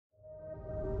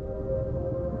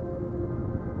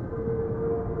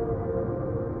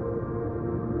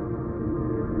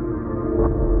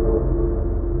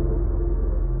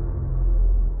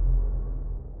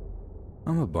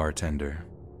bartender,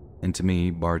 and to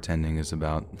me, bartending is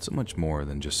about so much more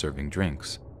than just serving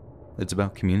drinks. It's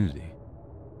about community.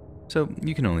 So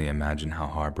you can only imagine how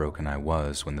heartbroken I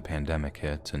was when the pandemic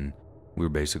hit and we were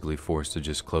basically forced to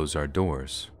just close our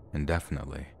doors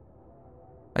indefinitely.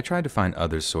 I tried to find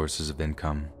other sources of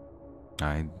income.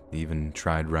 I even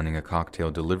tried running a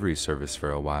cocktail delivery service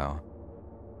for a while.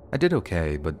 I did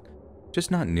okay, but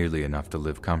just not nearly enough to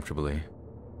live comfortably.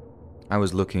 I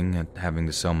was looking at having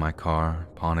to sell my car,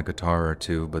 pawn a guitar or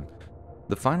two, but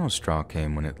the final straw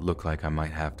came when it looked like I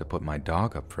might have to put my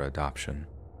dog up for adoption.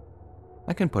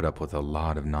 I can put up with a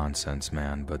lot of nonsense,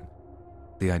 man, but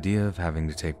the idea of having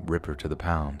to take Ripper to the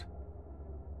pound,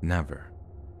 never.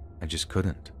 I just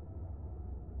couldn't.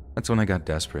 That's when I got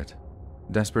desperate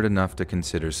enough to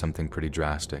consider something pretty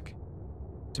drastic.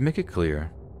 To make it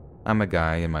clear, I'm a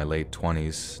guy in my late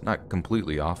 20s, not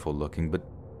completely awful looking, but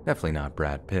definitely not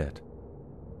Brad Pitt.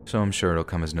 So I'm sure it'll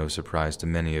come as no surprise to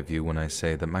many of you when I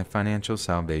say that my financial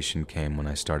salvation came when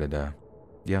I started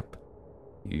yep,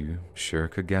 you sure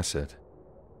could guess it,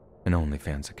 an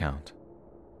OnlyFans account.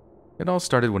 It all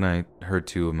started when I heard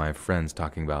two of my friends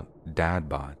talking about dad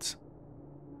bods.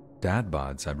 Dad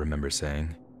bods, I remember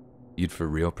saying. You'd for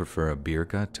real prefer a beer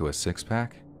gut to a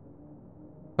six-pack?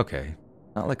 Okay,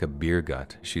 not like a beer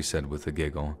gut, she said with a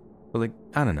giggle, but like,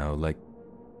 I don't know, like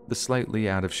the slightly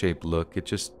out-of-shape look, it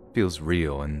just feels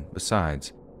real, and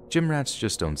besides, gym rats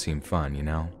just don't seem fun, you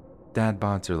know? Dad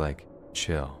bods are like,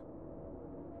 chill.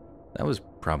 That was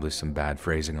probably some bad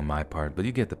phrasing on my part, but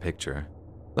you get the picture.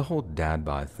 The whole dad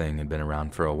bod thing had been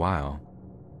around for a while,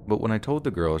 but when I told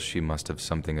the girl she must have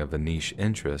something of a niche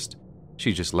interest,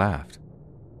 she just laughed.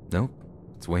 Nope,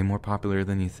 it's way more popular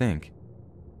than you think.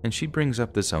 And she brings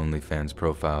up this OnlyFans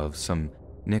profile of some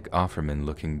Nick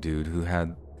Offerman-looking dude who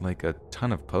had like a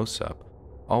ton of posts up,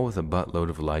 all with a buttload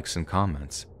of likes and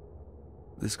comments.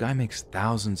 This guy makes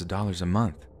thousands of dollars a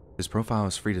month. His profile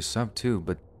is free to sub too,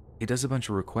 but he does a bunch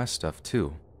of request stuff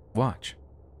too. Watch.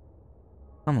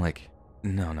 I'm like,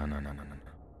 no.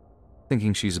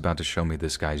 Thinking she's about to show me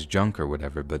this guy's junk or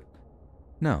whatever, but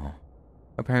no.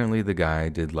 Apparently the guy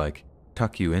did like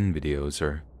tuck you in videos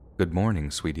or good morning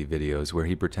sweetie videos where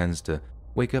he pretends to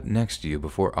wake up next to you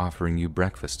before offering you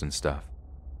breakfast and stuff.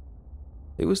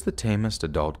 It was the tamest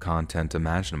adult content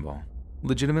imaginable,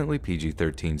 legitimately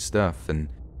PG-13 stuff, and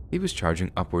he was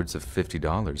charging upwards of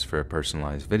 $50 for a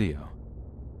personalized video.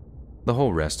 The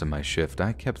whole rest of my shift,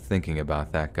 I kept thinking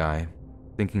about that guy,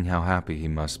 thinking how happy he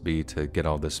must be to get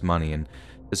all this money, and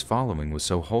his following was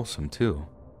so wholesome too.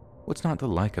 What's not to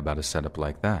like about a setup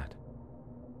like that?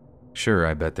 Sure,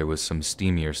 I bet there was some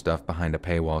steamier stuff behind a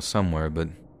paywall somewhere, but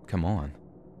come on.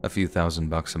 A few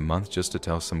 $1,000 a month just to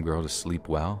tell some girl to sleep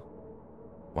well?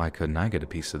 Why couldn't I get a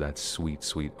piece of that sweet,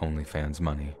 sweet OnlyFans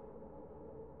money?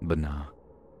 But nah,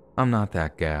 I'm not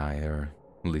that guy, or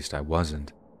at least I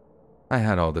wasn't. I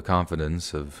had all the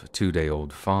confidence of a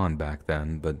 2-day-old fawn back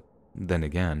then, but then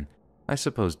again, I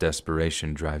suppose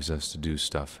desperation drives us to do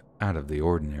stuff out of the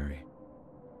ordinary.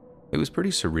 It was pretty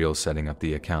surreal setting up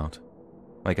the account.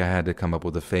 Like I had to come up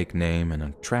with a fake name and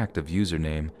an attractive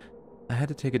username. I had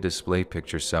to take a display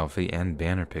picture selfie and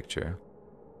banner picture.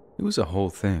 It was a whole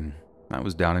thing. I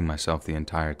was doubting myself the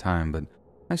entire time, but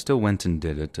I still went and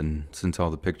did it, and since all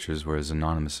the pictures were as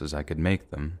anonymous as I could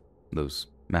make them, those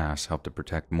masks helped to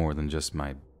protect more than just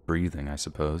my breathing, I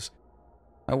suppose,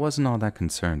 I wasn't all that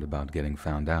concerned about getting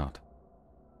found out.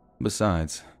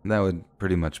 Besides, that would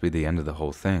pretty much be the end of the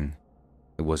whole thing.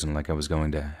 It wasn't like I was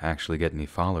going to actually get any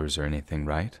followers or anything,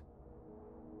 right?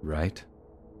 Right?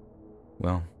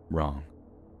 Well, wrong.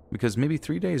 Because maybe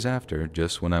 3 days after,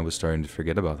 just when I was starting to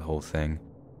forget about the whole thing,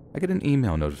 I get an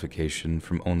email notification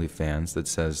from OnlyFans that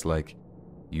says, like,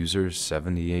 user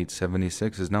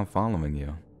 7876 is now following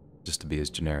you, just to be as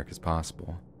generic as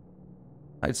possible.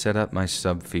 I'd set up my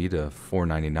sub fee to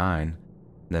 $4.99,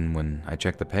 then when I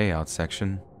checked the payout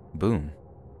section, boom,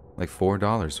 like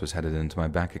 $4 was headed into my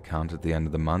bank account at the end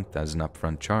of the month as an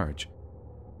upfront charge.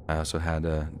 I also had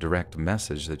a direct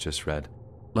message that just read,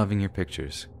 "Loving your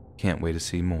pictures, can't wait to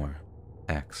see more,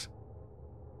 X."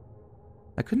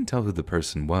 I couldn't tell who the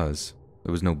person was.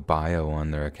 There was no bio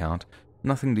on their account,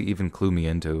 nothing to even clue me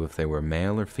into if they were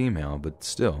male or female, but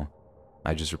still,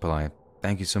 I just reply,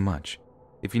 "Thank you so much.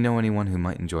 If you know anyone who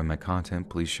might enjoy my content,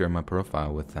 please share my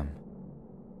profile with them."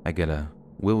 I get a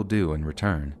 "will do" in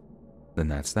return. Then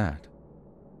that's that.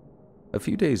 A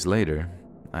few days later,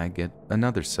 I get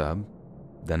another sub,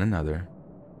 then another,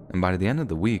 and by the end of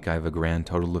the week I have a grand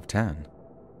total of 10.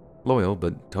 Loyal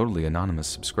but totally anonymous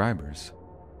subscribers.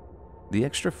 The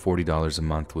extra $40 a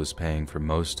month was paying for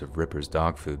most of Ripper's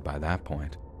dog food by that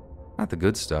point. Not the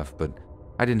good stuff, but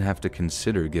I didn't have to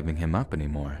consider giving him up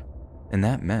anymore, and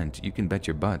that meant you can bet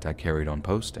your butt I carried on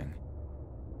posting.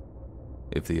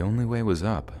 If the only way was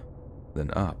up, then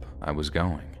up I was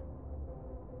going.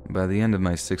 By the end of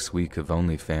my 6th week of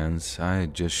OnlyFans, I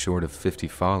had just short of 50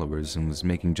 followers and was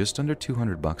making just under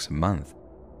 $200 a month,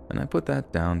 and I put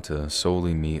that down to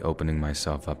solely me opening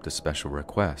myself up to special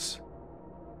requests.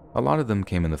 A lot of them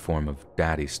came in the form of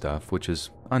daddy stuff, which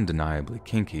is undeniably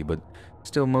kinky, but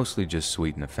still mostly just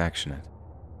sweet and affectionate.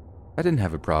 I didn't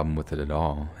have a problem with it at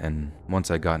all, and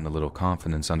once I gotten a little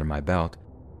confidence under my belt,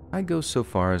 I'd go so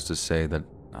far as to say that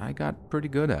I got pretty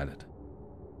good at it.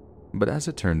 But as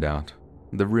it turned out,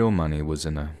 the real money was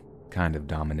in a kind of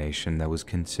domination that was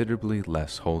considerably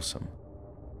less wholesome.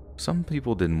 Some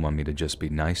people didn't want me to just be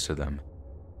nice to them.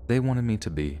 They wanted me to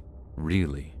be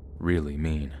really, really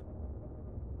mean.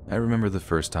 I remember the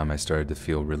first time I started to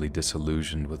feel really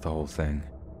disillusioned with the whole thing.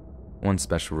 One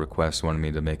special request wanted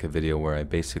me to make a video where I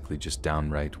basically just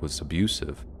downright was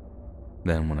abusive.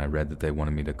 Then when I read that they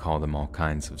wanted me to call them all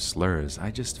kinds of slurs,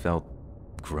 I just felt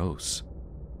gross.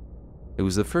 It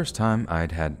was the first time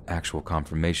I'd had actual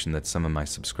confirmation that some of my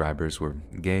subscribers were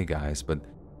gay guys, but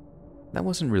that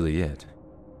wasn't really it.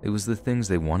 It was the things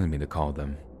they wanted me to call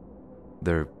them.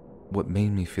 They're what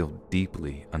made me feel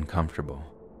deeply uncomfortable.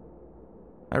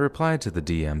 I replied to the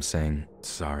DM saying,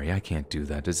 "Sorry, I can't do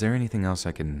that. Is there anything else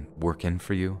I can work in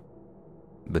for you?"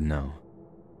 But no.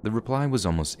 The reply was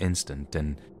almost instant,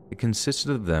 and it consisted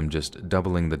of them just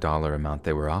doubling the dollar amount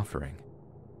they were offering.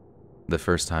 The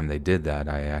first time they did that,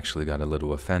 I actually got a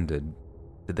little offended.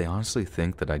 Did they honestly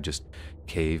think that I'd just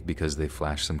cave because they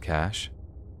flashed some cash?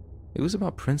 It was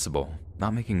about principle,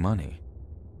 not making money.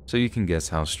 So you can guess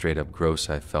how straight up gross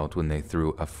I felt when they threw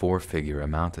a 4-figure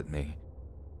amount at me.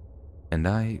 And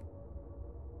I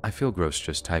feel gross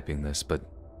just typing this, but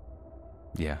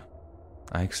yeah,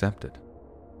 I accept it.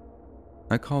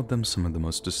 I called them some of the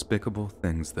most despicable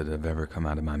things that have ever come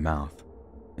out of my mouth.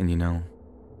 And you know,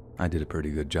 I did a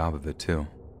pretty good job of it too.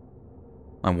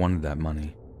 I wanted that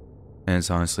money, and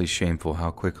it's honestly shameful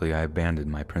how quickly I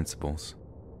abandoned my principles.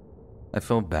 I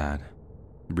felt bad,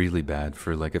 really bad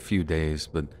for like a few days,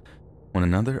 but when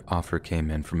another offer came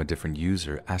in from a different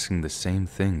user asking the same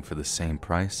thing for the same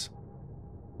price,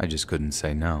 I just couldn't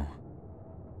say no.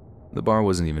 The bar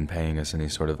wasn't even paying us any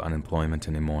sort of unemployment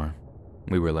anymore.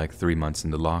 We were like 3 months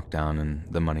into lockdown and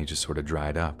the money just sort of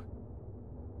dried up.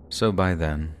 So by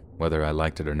then, whether I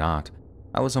liked it or not,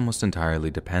 I was almost entirely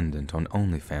dependent on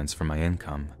OnlyFans for my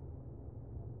income.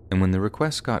 And when the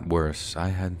requests got worse, I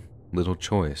had little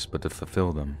choice but to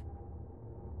fulfill them.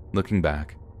 Looking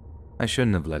back, I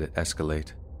shouldn't have let it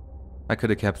escalate. I could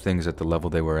have kept things at the level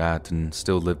they were at and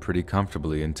still lived pretty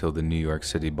comfortably until the New York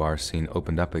City bar scene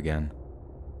opened up again.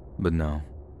 But no,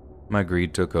 my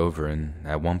greed took over, and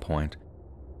at one point,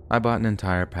 I bought an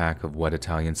entire pack of wet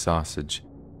Italian sausage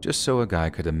just so a guy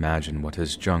could imagine what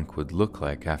his junk would look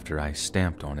like after I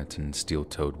stamped on it in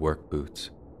steel-toed work boots.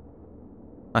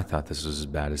 I thought this was as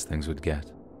bad as things would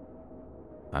get.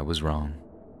 I was wrong.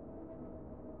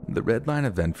 The red line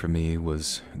event for me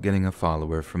was getting a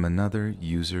follower from another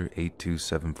user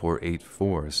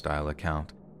 827484 style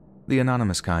account, the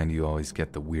anonymous kind you always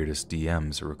get the weirdest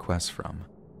DMs or requests from.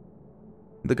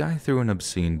 The guy threw an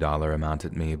obscene dollar amount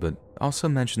at me, but also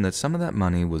mentioned that some of that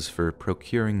money was for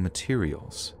procuring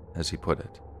materials, as he put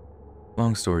it.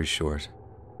 Long story short,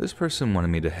 this person wanted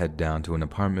me to head down to an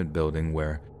apartment building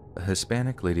where a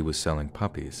Hispanic lady was selling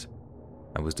puppies.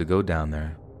 I was to go down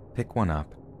there, pick one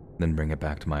up, then bring it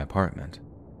back to my apartment.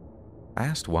 I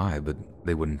asked why, but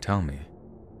they wouldn't tell me.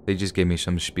 They just gave me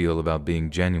some spiel about being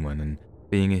genuine and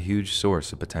being a huge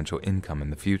source of potential income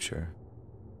in the future.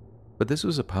 But this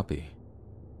was a puppy.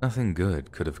 Nothing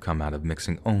good could have come out of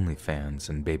mixing OnlyFans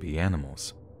and baby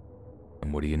animals.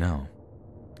 And what do you know?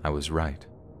 I was right.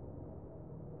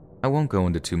 I won't go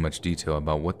into too much detail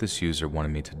about what this user wanted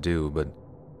me to do, but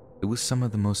it was some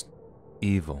of the most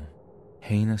evil,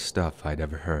 heinous stuff I'd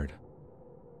ever heard.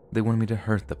 They wanted me to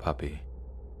hurt the puppy.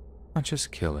 Not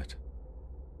just kill it.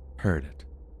 Hurt it.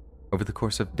 Over the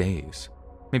course of days,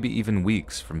 maybe even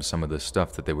weeks from some of the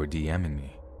stuff that they were DMing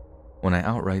me. When I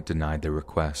outright denied their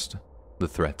request, the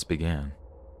threats began.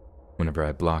 Whenever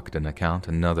I blocked an account,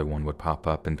 another one would pop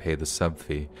up and pay the sub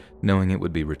fee, knowing it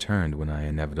would be returned when I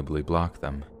inevitably blocked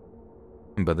them.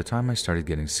 And by the time I started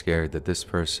getting scared that this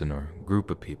person or group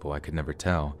of people I could never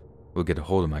tell would get a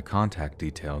hold of my contact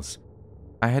details,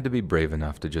 I had to be brave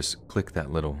enough to just click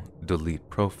that little delete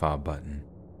profile button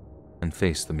and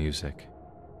face the music.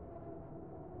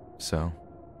 So,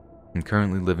 I'm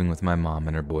currently living with my mom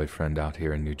and her boyfriend out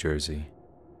here in New Jersey.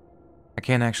 I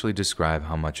can't actually describe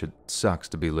how much it sucks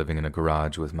to be living in a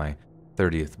garage with my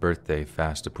 30th birthday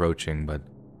fast approaching, but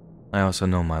I also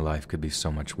know my life could be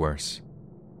so much worse.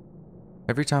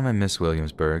 Every time I miss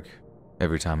Williamsburg,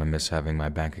 every time I miss having my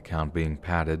bank account being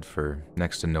padded for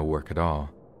next to no work at all,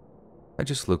 I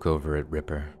just look over at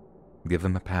Ripper, give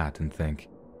him a pat and think,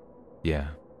 yeah,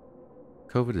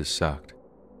 COVID has sucked.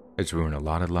 It's ruined a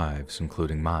lot of lives,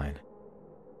 including mine.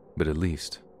 But at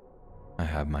least, I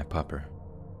have my pupper.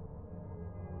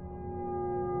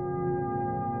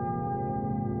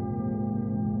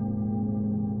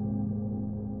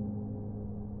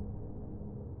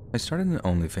 I started an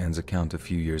OnlyFans account a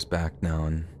few years back now,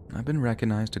 and I've been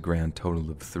recognized a grand total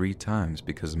of 3 times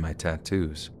because of my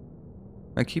tattoos.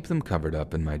 I keep them covered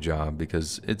up in my job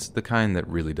because it's the kind that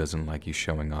really doesn't like you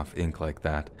showing off ink like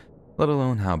that, let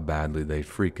alone how badly they'd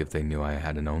freak if they knew I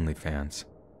had an OnlyFans.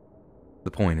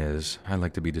 The point is, I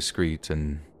like to be discreet,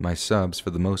 and my subs,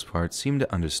 for the most part, seem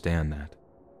to understand that.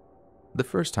 The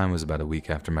first time was about a week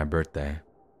after my birthday.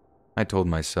 I told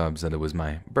my subs that it was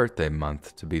my birthday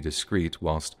month to be discreet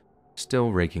whilst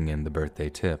still raking in the birthday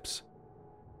tips.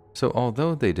 So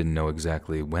although they didn't know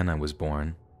exactly when I was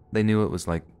born, they knew it was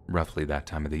like roughly that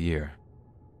time of the year.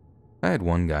 I had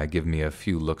one guy give me a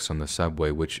few looks on the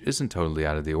subway, which isn't totally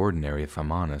out of the ordinary if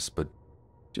I'm honest, but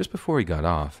just before he got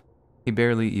off, he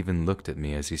barely even looked at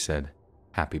me as he said,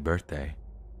 "Happy birthday,"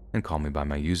 and called me by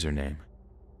my username.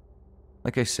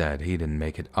 Like I said, he didn't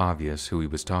make it obvious who he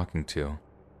was talking to.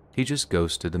 He just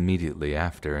ghosted immediately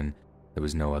after, and there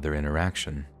was no other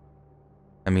interaction.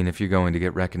 I mean, if you're going to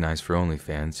get recognized for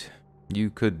OnlyFans, you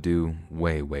could do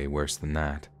way worse than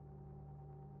that.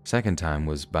 Second time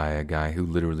was by a guy who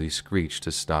literally screeched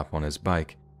to stop on his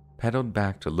bike, pedaled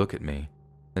back to look at me,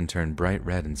 then turned bright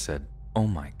red and said, "Oh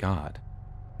my God,"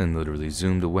 then literally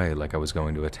zoomed away like I was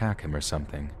going to attack him or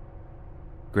something.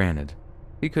 Granted,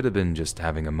 he could have been just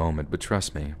having a moment, but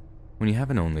trust me, when you have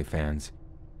an OnlyFans,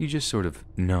 you just sort of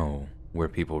know where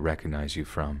people recognize you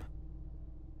from.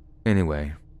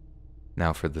 Anyway,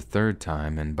 now for the third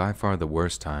time, and by far the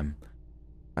worst time,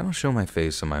 I don't show my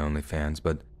face on my OnlyFans,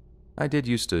 but I did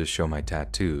used to show my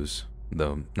tattoos,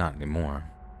 though not anymore.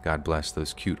 God bless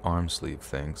those cute arm sleeve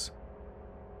things.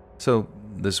 So,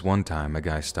 this one time a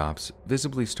guy stops,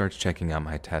 visibly starts checking out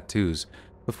my tattoos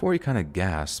before he kind of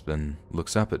gasps and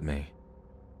looks up at me.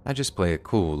 I just play it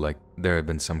cool, like there had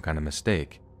been some kind of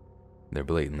mistake. There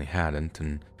blatantly hadn't,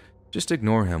 and just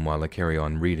ignore him while I carry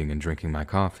on reading and drinking my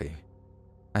coffee.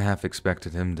 I half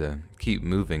expected him to keep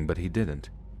moving, but he didn't.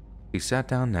 He sat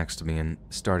down next to me and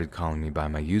started calling me by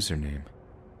my username.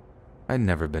 I'd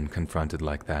never been confronted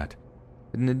like that,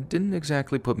 and it didn't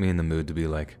exactly put me in the mood to be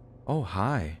like, "Oh,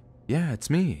 hi, yeah, it's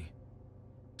me."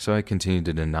 So I continued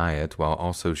to deny it while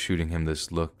also shooting him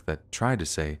this look that tried to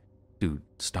say, "Dude,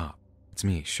 stop. It's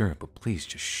me, sure, but please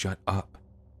just shut up."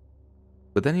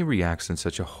 But then he reacts in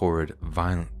such a horrid,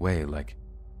 violent way like,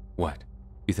 "What?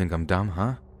 You think I'm dumb,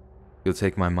 huh? You'll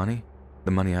take my money?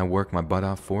 The money I work my butt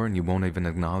off for, and you won't even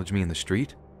acknowledge me in the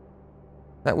street?"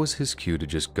 That was his cue to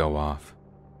just go off,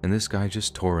 and this guy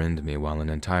just tore into me while an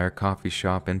entire coffee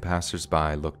shop and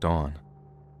passers-by looked on.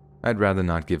 I'd rather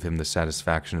not give him the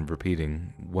satisfaction of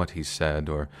repeating what he said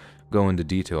or go into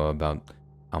detail about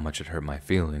how much it hurt my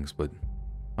feelings, but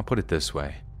I'll put it this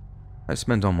way. I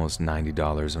spent almost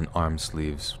 $90 on arm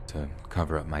sleeves to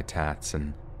cover up my tats,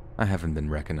 and I haven't been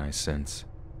recognized since.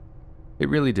 It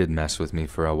really did mess with me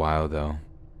for a while, though.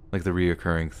 Like the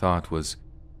reoccurring thought was,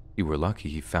 you were lucky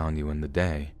he found you in the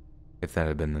day. If that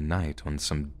had been the night on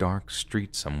some dark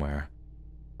street somewhere,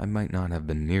 I might not have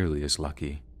been nearly as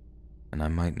lucky, and I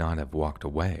might not have walked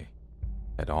away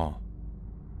at all.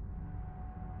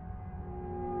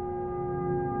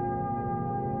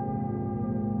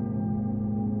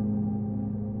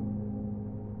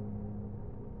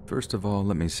 First of all,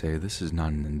 let me say this is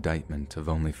not an indictment of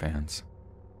OnlyFans.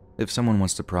 If someone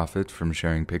wants to profit from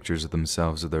sharing pictures of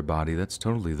themselves or their body, that's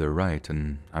totally their right,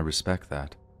 and I respect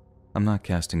that. I'm not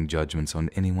casting judgments on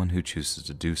anyone who chooses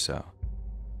to do so.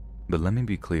 But let me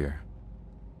be clear.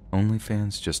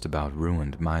 OnlyFans just about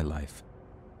ruined my life,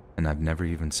 and I've never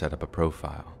even set up a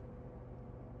profile.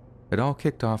 It all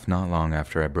kicked off not long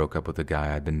after I broke up with a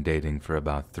guy I'd been dating for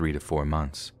about 3 to 4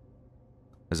 months.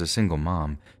 As a single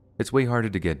mom, it's way harder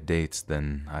to get dates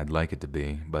than I'd like it to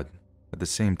be, but at the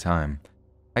same time,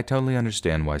 I totally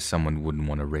understand why someone wouldn't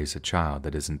want to raise a child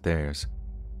that isn't theirs.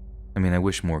 I mean, I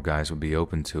wish more guys would be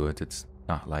open to it. It's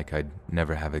not like I'd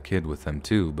never have a kid with them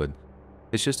too, but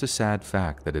it's just a sad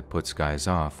fact that it puts guys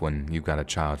off when you've got a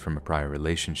child from a prior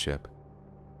relationship.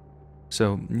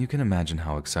 So you can imagine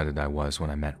how excited I was when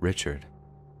I met Richard.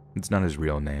 It's not his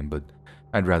real name, but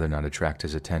I'd rather not attract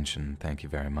his attention, thank you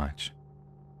very much.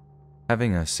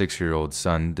 Having a 6-year-old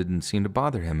son didn't seem to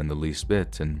bother him in the least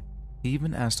bit, and he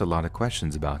even asked a lot of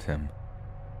questions about him.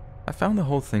 I found the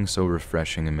whole thing so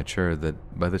refreshing and mature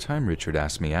that by the time Richard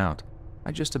asked me out,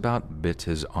 I just about bit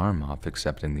his arm off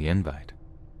accepting the invite.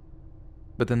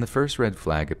 But then the first red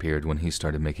flag appeared when he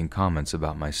started making comments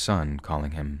about my son,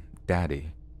 calling him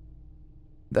Daddy.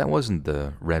 That wasn't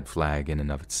the red flag in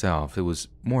and of itself, it was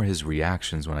more his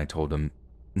reactions when I told him,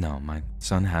 no, my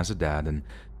son has a dad and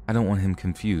I don't want him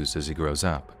confused as he grows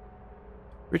up.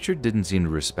 Richard didn't seem to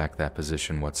respect that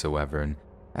position whatsoever and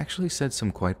actually said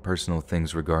some quite personal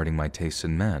things regarding my taste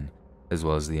in men, as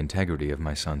well as the integrity of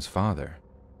my son's father.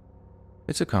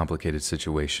 It's a complicated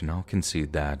situation, I'll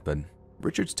concede that, but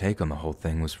Richard's take on the whole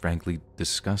thing was frankly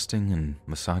disgusting and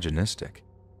misogynistic.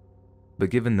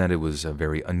 But given that it was a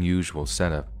very unusual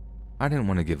setup, I didn't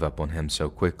want to give up on him so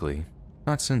quickly,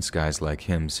 not since guys like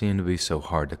him seem to be so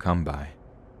hard to come by.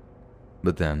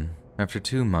 But then, after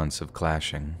 2 months of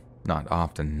clashing, not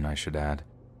often I should add,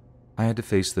 I had to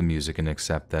face the music and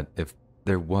accept that if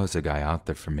there was a guy out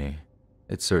there for me,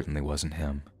 it certainly wasn't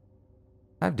him.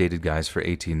 I've dated guys for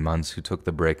 18 months who took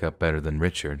the breakup better than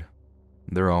Richard.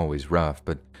 They're always rough,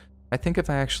 but I think if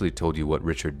I actually told you what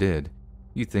Richard did,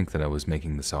 you'd think that I was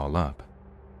making this all up.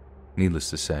 Needless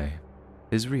to say,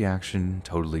 his reaction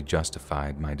totally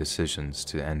justified my decisions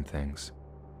to end things.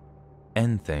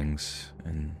 End things,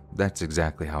 and that's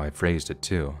exactly how I phrased it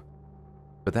too.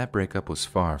 But that breakup was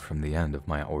far from the end of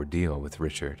my ordeal with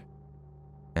Richard.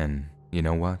 And you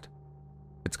know what?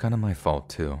 It's kind of my fault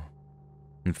too.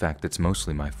 In fact, it's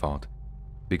mostly my fault,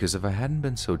 because if I hadn't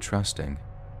been so trusting,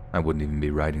 I wouldn't even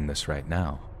be writing this right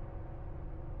now.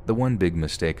 The one big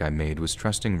mistake I made was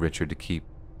trusting Richard to keep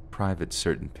private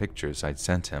certain pictures I'd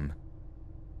sent him.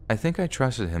 I think I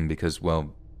trusted him because,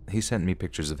 well, he sent me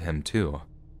pictures of him too.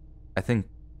 I think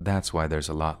that's why there's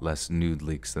a lot less nude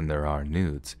leaks than there are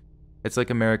nudes. It's like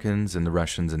Americans and the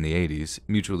Russians in the 80s,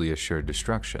 mutually assured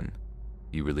destruction.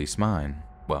 You release mine,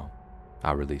 well,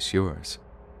 I'll release yours.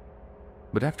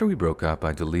 But after we broke up,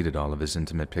 I deleted all of his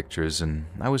intimate pictures, and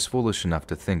I was foolish enough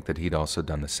to think that he'd also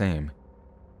done the same.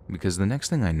 Because the next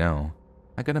thing I know,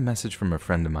 I got a message from a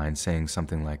friend of mine saying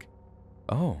something like,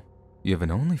 "Oh, you have an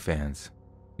OnlyFans.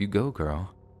 You go,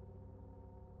 girl."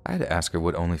 I had to ask her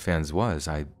what OnlyFans was.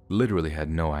 I literally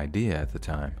had no idea at the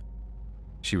time.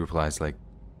 She replies like,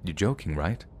 "You're joking,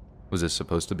 right? Was this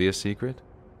supposed to be a secret?"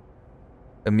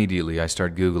 Immediately, I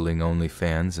start Googling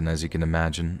OnlyFans, and as you can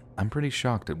imagine, I'm pretty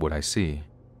shocked at what I see.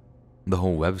 The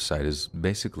whole website is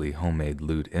basically homemade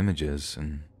lewd images,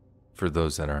 and for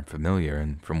those that aren't familiar,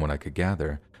 and from what I could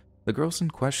gather, the girls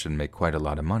in question make quite a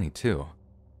lot of money too.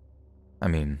 I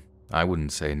mean, I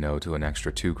wouldn't say no to an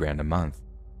extra $2,000 a month,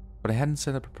 but I hadn't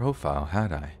set up a profile,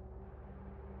 had I?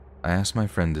 I asked my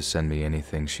friend to send me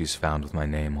anything she's found with my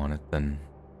name on it, then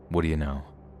what do you know?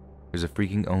 There's a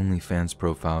freaking OnlyFans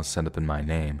profile set up in my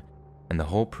name, and the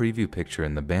whole preview picture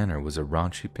in the banner was a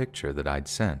raunchy picture that I'd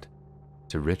sent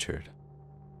to Richard.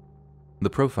 The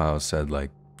profile said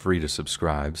like free to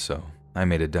subscribe, so I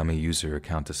made a dummy user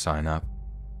account to sign up,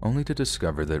 only to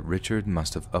discover that Richard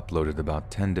must have uploaded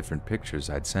about 10 different pictures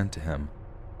I'd sent to him,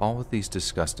 all with these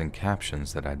disgusting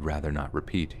captions that I'd rather not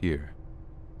repeat here.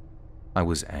 I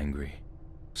was angry,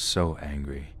 so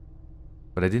angry.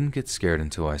 But I didn't get scared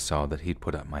until I saw that he'd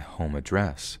put up my home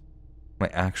address. My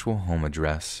actual home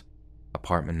address,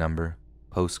 apartment number,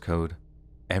 postcode,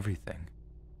 everything.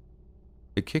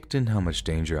 It kicked in how much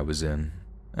danger I was in,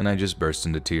 and I just burst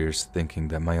into tears thinking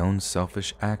that my own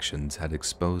selfish actions had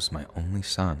exposed my only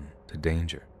son to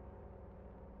danger.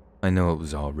 I know it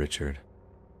was all Richard,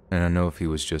 and I know if he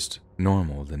was just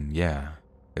normal, then yeah,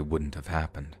 it wouldn't have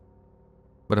happened.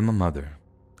 But I'm a mother.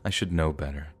 I should know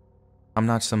better. I'm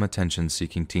not some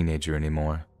attention-seeking teenager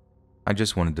anymore. I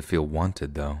just wanted to feel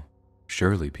wanted, though.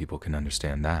 Surely people can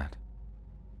understand that.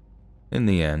 In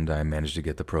the end, I managed to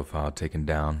get the profile taken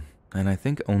down, and I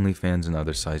think OnlyFans and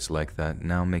other sites like that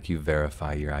now make you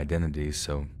verify your identity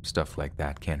so stuff like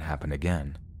that can't happen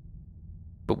again.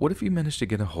 But what if you manage to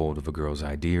get a hold of a girl's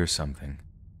ID or something?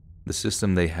 The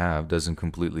system they have doesn't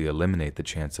completely eliminate the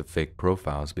chance of fake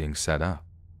profiles being set up.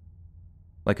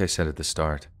 Like I said at the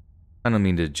start, I don't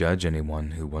mean to judge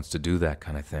anyone who wants to do that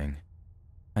kind of thing.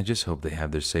 I just hope they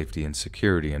have their safety and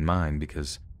security in mind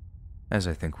because, as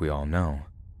I think we all know,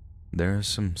 there are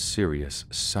some serious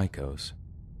psychos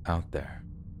out there.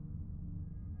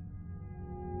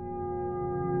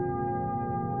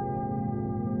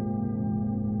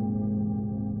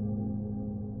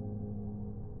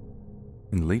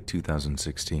 In late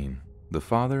 2016, the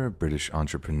father of British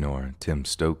entrepreneur Tim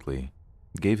Stokely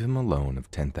gave him a loan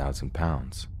of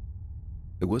 £10,000.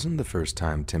 It wasn't the first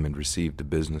time Tim had received a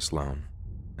business loan,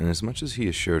 and as much as he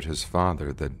assured his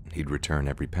father that he'd return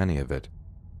every penny of it,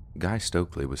 Guy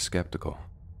Stokely was skeptical.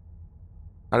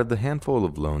 Out of the handful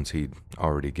of loans he'd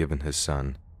already given his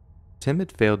son, Tim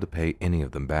had failed to pay any of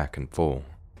them back in full.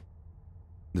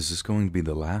 "This is going to be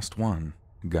the last one,"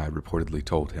 Guy reportedly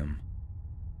told him.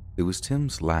 It was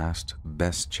Tim's last,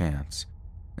 best chance,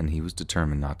 and he was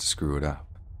determined not to screw it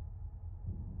up.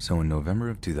 So in November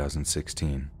of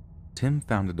 2016, Tim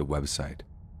founded a website,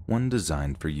 one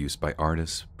designed for use by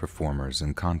artists, performers,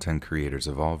 and content creators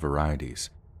of all varieties,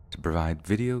 to provide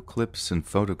video clips and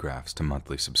photographs to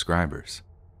monthly subscribers.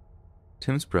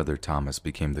 Tim's brother Thomas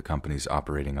became the company's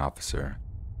operating officer,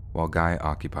 while Guy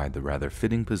occupied the rather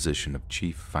fitting position of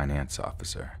chief finance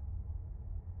officer.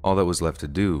 All that was left to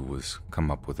do was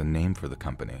come up with a name for the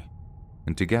company,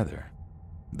 and together,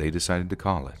 they decided to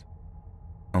call it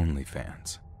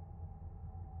OnlyFans.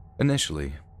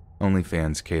 Initially,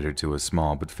 OnlyFans catered to a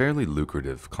small but fairly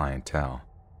lucrative clientele.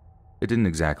 It didn't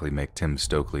exactly make Tim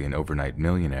Stokely an overnight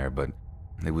millionaire, but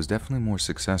it was definitely more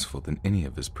successful than any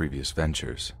of his previous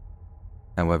ventures.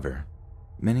 However,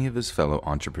 many of his fellow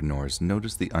entrepreneurs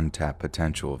noticed the untapped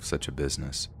potential of such a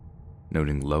business,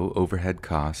 noting low overhead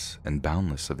costs and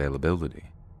boundless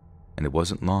availability, and it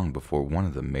wasn't long before one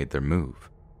of them made their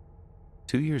move.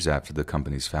 2 years after the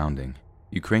company's founding,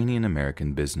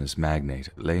 Ukrainian-American business magnate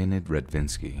Leonid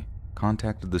Radvinsky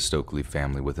contacted the Stokely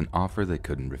family with an offer they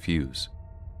couldn't refuse.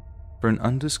 For an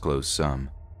undisclosed sum,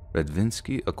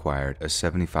 Radvinsky acquired a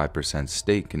 75%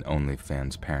 stake in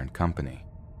OnlyFans' parent company,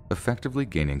 effectively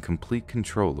gaining complete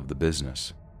control of the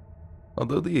business.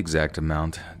 Although the exact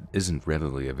amount isn't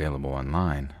readily available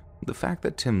online, the fact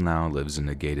that Tim now lives in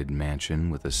a gated mansion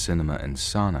with a cinema and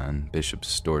sauna in Bishop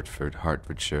Stortford,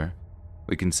 Hertfordshire,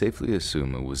 we can safely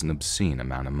assume it was an obscene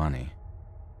amount of money.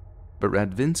 But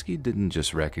Radvinsky didn't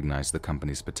just recognize the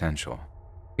company's potential,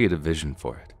 he had a vision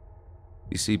for it.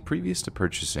 You see, previous to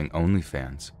purchasing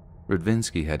OnlyFans,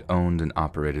 Radvinsky had owned and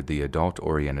operated the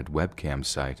adult-oriented webcam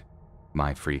site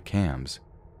My Free Cams,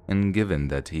 and given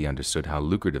that he understood how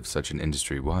lucrative such an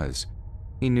industry was,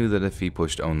 he knew that if he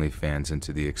pushed OnlyFans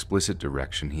into the explicit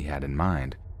direction he had in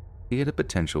mind, he had a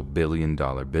potential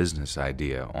billion-dollar business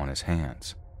idea on his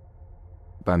hands.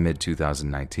 By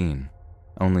mid-2019,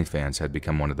 OnlyFans had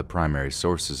become one of the primary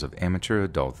sources of amateur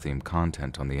adult-themed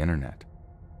content on the internet.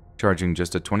 Charging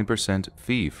just a 20%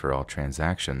 fee for all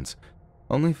transactions,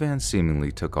 OnlyFans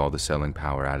seemingly took all the selling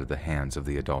power out of the hands of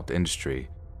the adult industry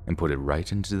and put it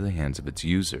right into the hands of its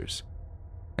users.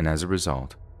 And as a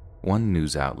result, one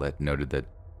news outlet noted that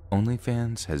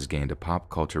OnlyFans has gained a pop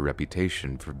culture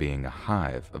reputation for being a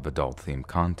hive of adult-themed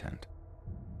content.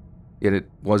 Yet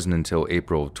it wasn't until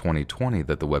April of 2020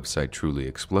 that the website truly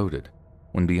exploded,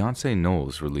 when Beyoncé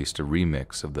Knowles released a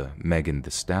remix of the Megan Thee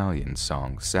Stallion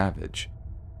song Savage.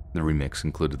 The remix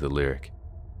included the lyric,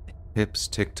 "Hips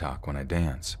tick-tock when I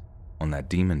dance. On that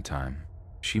demon time,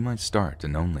 she might start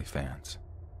an OnlyFans."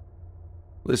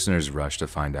 Listeners rushed to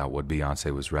find out what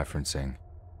Beyoncé was referencing,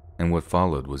 and what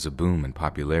followed was a boom in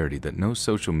popularity that no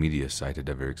social media site had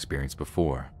ever experienced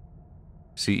before.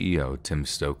 CEO Tim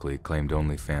Stokely claimed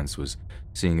OnlyFans was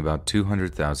seeing about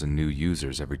 200,000 new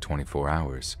users every 24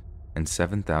 hours, and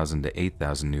 7,000 to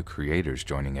 8,000 new creators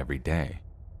joining every day.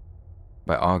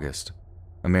 By August,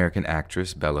 American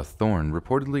actress Bella Thorne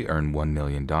reportedly earned $1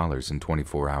 million in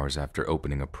 24 hours after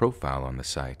opening a profile on the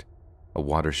site, a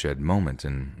watershed moment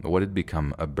in what had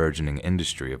become a burgeoning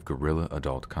industry of guerrilla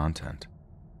adult content.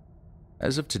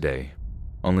 As of today,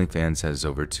 OnlyFans has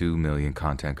over 2 million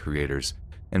content creators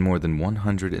and more than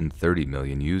 130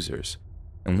 million users,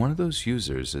 and one of those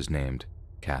users is named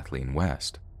Kathleen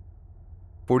West.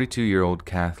 42-year-old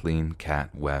Kathleen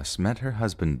 "Kat" West met her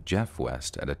husband Jeff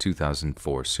West at a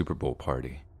 2004 Super Bowl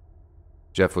party.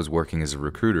 Jeff was working as a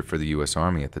recruiter for the U.S.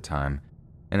 Army at the time,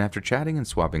 and after chatting and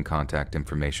swapping contact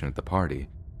information at the party,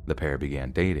 the pair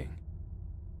began dating.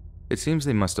 It seems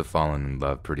they must have fallen in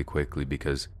love pretty quickly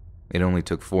because it only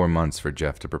took 4 months for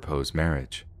Jeff to propose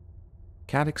marriage.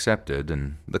 Kat accepted,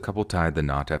 and the couple tied the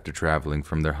knot after traveling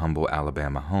from their humble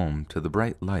Alabama home to the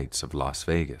bright lights of Las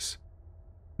Vegas.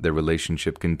 Their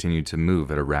relationship continued to move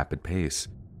at a rapid pace,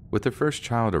 with their first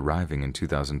child arriving in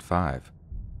 2005.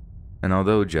 And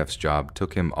although Jeff's job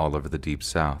took him all over the Deep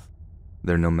South,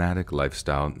 their nomadic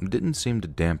lifestyle didn't seem to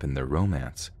dampen their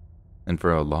romance, and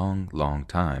for a long, long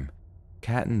time,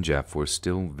 Kat and Jeff were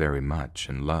still very much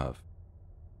in love.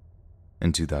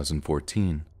 In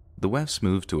 2014, the Wests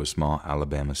moved to a small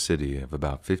Alabama city of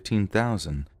about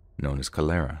 15,000 known as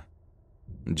Calera.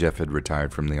 Jeff had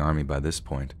retired from the Army by this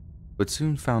point, but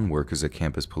soon found work as a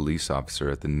campus police officer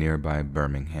at the nearby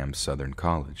Birmingham Southern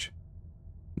College.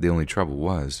 The only trouble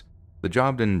was, the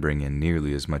job didn't bring in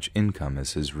nearly as much income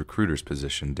as his recruiter's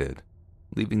position did,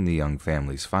 leaving the young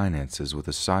family's finances with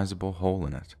a sizable hole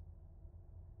in it.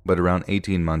 But around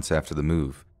 18 months after the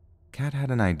move, Kat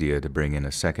had an idea to bring in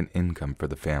a second income for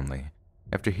the family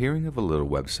after hearing of a little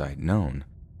website known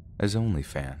as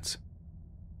ONLYFANS.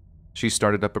 She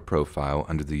started up a profile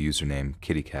under the username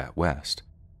KittyCatWest,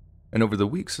 and over the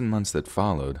weeks and months that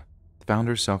followed, found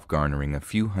herself garnering a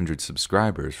few hundred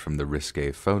subscribers from the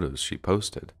risque photos she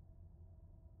posted.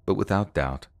 But without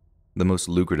doubt, the most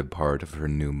lucrative part of her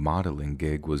new modeling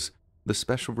gig was the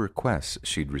special requests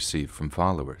she'd received from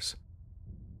followers.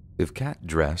 If Kat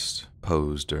dressed,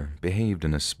 posed, or behaved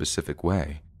in a specific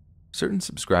way, certain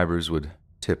subscribers would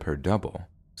tip her double,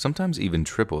 sometimes even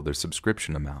triple their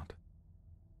subscription amount.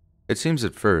 It seems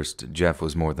at first Jeff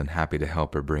was more than happy to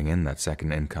help her bring in that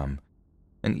second income,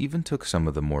 and even took some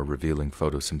of the more revealing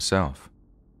photos himself,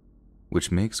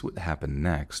 which makes what happened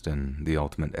next and the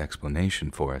ultimate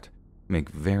explanation for it make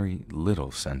very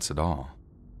little sense at all.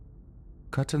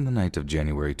 Cut to the night of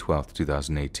January 12,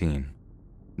 2018.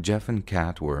 Jeff and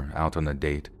Kat were out on a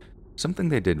date, something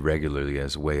they did regularly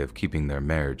as a way of keeping their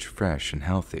marriage fresh and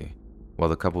healthy, while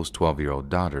the couple's 12-year-old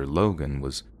daughter, Logan,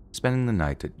 was spending the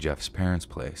night at Jeff's parents'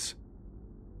 place.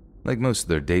 Like most of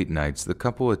their date nights, the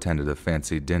couple attended a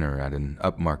fancy dinner at an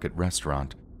upmarket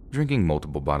restaurant, drinking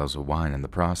multiple bottles of wine in the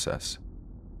process.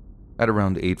 At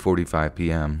around 8:45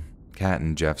 p.m., Kat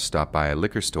and Jeff stopped by a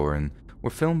liquor store and were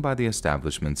filmed by the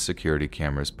establishment's security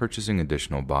cameras purchasing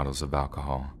additional bottles of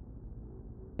alcohol.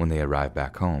 When they arrived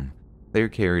back home, they were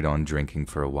carried on drinking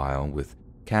for a while, with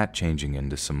Kat changing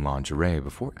into some lingerie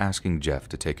before asking Jeff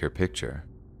to take her picture.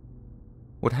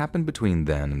 What happened between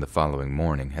then and the following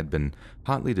morning had been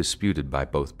hotly disputed by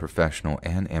both professional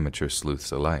and amateur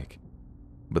sleuths alike,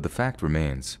 but the fact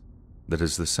remains that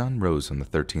as the sun rose on the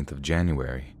 13th of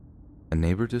January, a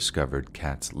neighbor discovered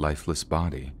Kat's lifeless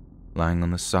body lying on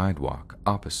the sidewalk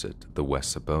opposite the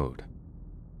West's abode.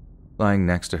 Lying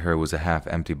next to her was a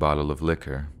half-empty bottle of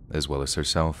liquor, as well as her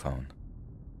cell phone.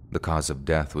 The cause of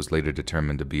death was later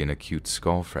determined to be an acute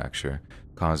skull fracture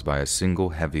caused by a single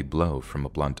heavy blow from a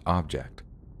blunt object.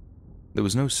 There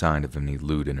was no sign of any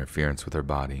lewd interference with her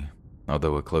body,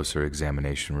 although a closer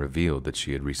examination revealed that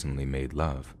she had recently made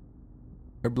love.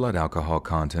 Her blood alcohol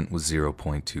content was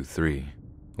 0.23,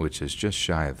 which is just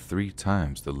shy of 3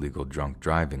 times the legal drunk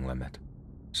driving limit,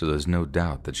 so there's no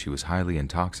doubt that she was highly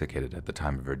intoxicated at the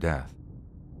time of her death.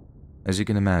 As you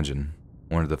can imagine,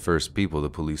 one of the first people the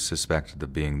police suspected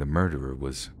of being the murderer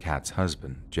was Kat's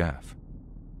husband, Jeff.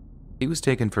 He was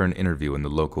taken for an interview in the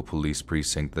local police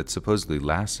precinct that supposedly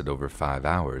lasted over 5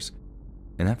 hours,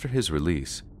 and after his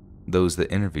release, those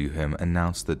that interviewed him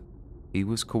announced that he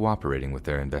was cooperating with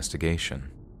their investigation.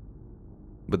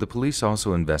 But the police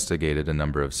also investigated a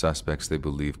number of suspects they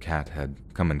believe Kat had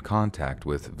come in contact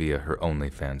with via her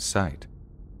OnlyFans site,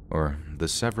 or the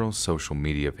several social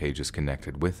media pages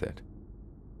connected with it.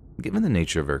 Given the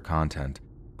nature of her content,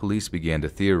 police began to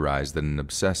theorize that an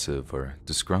obsessive or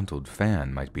disgruntled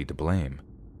fan might be to blame,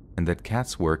 and that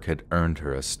Kat's work had earned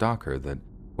her a stalker that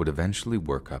would eventually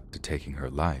work up to taking her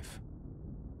life.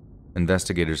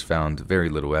 Investigators found very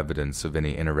little evidence of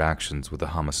any interactions with the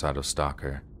homicidal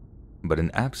stalker, but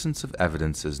an absence of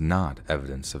evidence is not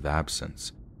evidence of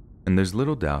absence, and there's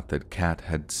little doubt that Kat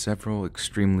had several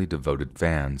extremely devoted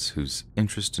fans whose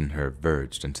interest in her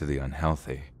verged into the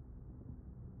unhealthy.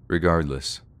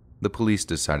 Regardless, the police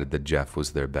decided that Jeff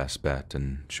was their best bet,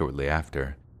 and shortly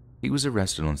after, he was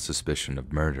arrested on suspicion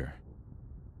of murder.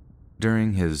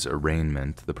 During his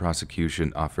arraignment, the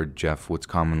prosecution offered Jeff what's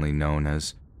commonly known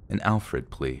as an Alfred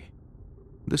plea.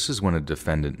 This is when a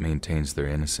defendant maintains their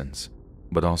innocence,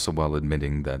 but also while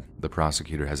admitting that the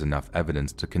prosecutor has enough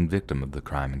evidence to convict him of the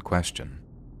crime in question.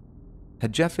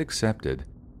 Had Jeff accepted,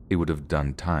 he would have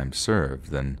done time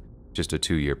served than just a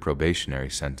 2-year probationary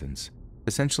sentence,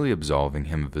 essentially absolving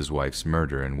him of his wife's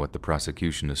murder in what the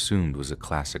prosecution assumed was a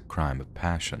classic crime of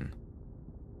passion.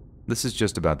 This is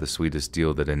just about the sweetest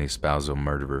deal that any spousal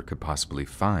murderer could possibly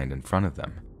find in front of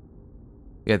them.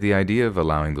 Yet the idea of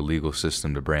allowing the legal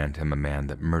system to brand him a man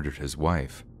that murdered his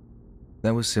wife,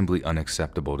 that was simply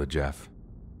unacceptable to Jeff,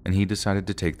 and he decided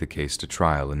to take the case to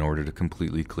trial in order to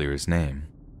completely clear his name.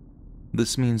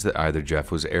 This means that either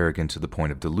Jeff was arrogant to the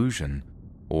point of delusion,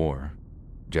 or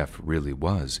Jeff really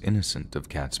was innocent of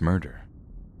Kat's murder.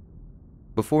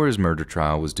 Before his murder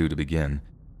trial was due to begin,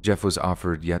 Jeff was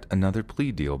offered yet another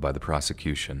plea deal by the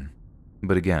prosecution.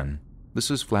 But again, this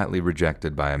was flatly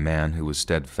rejected by a man who was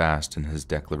steadfast in his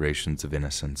declarations of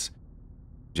innocence.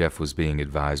 Jeff was being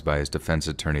advised by his defense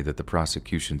attorney that the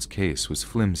prosecution's case was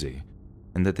flimsy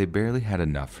and that they barely had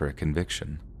enough for a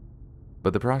conviction.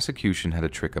 but the prosecution had a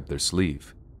trick up their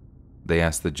sleeve. They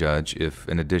asked the judge if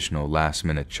an additional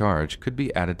last-minute charge could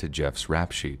be added to Jeff's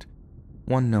rap sheet,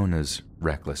 one known as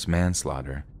reckless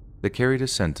manslaughter, that carried a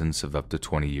sentence of up to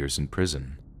 20 years in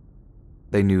prison.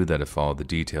 They knew that if all the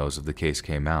details of the case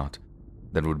came out,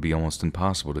 that it would be almost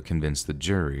impossible to convince the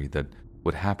jury that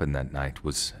what happened that night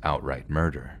was outright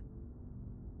murder.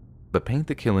 But paint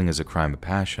the killing as a crime of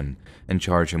passion and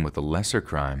charge him with a lesser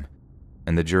crime,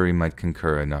 and the jury might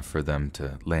concur enough for them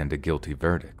to land a guilty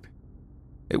verdict.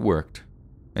 It worked,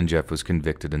 and Jeff was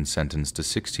convicted and sentenced to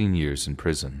 16 years in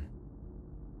prison.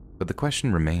 But the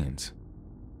question remains,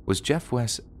 was Jeff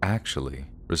West actually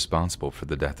responsible for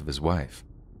the death of his wife?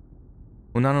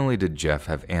 Well, not only did Jeff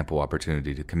have ample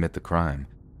opportunity to commit the crime,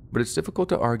 but it's difficult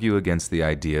to argue against the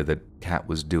idea that Kat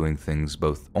was doing things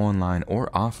both online or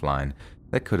offline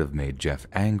that could have made Jeff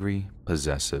angry,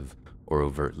 possessive, or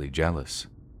overtly jealous.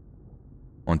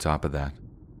 On top of that,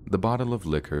 the bottle of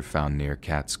liquor found near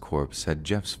Kat's corpse had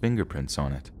Jeff's fingerprints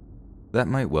on it. That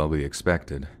might well be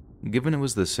expected, given it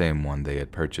was the same one they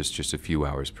had purchased just a few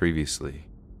hours previously.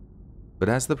 But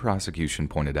as the prosecution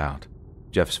pointed out,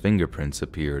 Jeff's fingerprints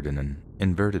appeared in an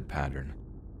inverted pattern,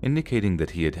 indicating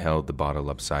that he had held the bottle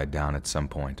upside down at some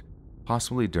point,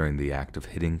 possibly during the act of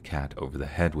hitting Kat over the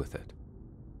head with it.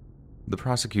 The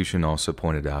prosecution also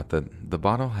pointed out that the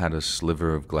bottle had a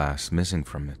sliver of glass missing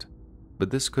from it, but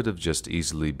this could have just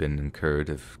easily been incurred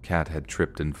if Kat had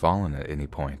tripped and fallen at any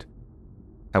point.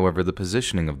 However, the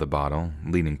positioning of the bottle,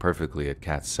 leaning perfectly at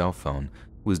Kat's cell phone,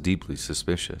 was deeply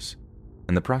suspicious,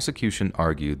 and the prosecution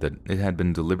argued that it had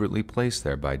been deliberately placed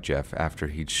there by Jeff after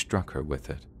he'd struck her with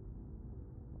it.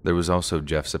 There was also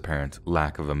Jeff's apparent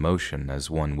lack of emotion, as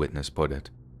one witness put it,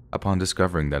 upon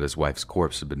discovering that his wife's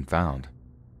corpse had been found.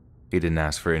 He didn't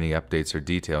ask for any updates or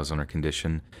details on her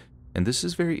condition, and this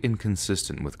is very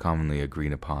inconsistent with commonly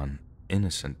agreed upon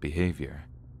innocent behavior.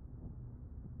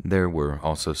 There were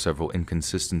also several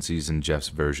inconsistencies in Jeff's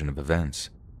version of events.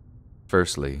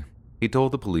 Firstly, he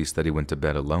told the police that he went to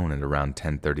bed alone at around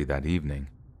 10:30 that evening.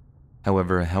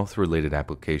 However, a health-related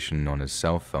application on his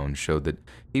cell phone showed that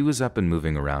he was up and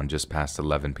moving around just past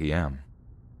 11 p.m.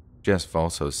 Jeff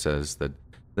also says that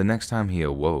the next time he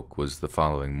awoke was the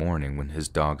following morning when his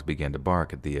dogs began to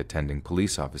bark at the attending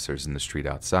police officers in the street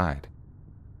outside.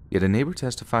 Yet a neighbor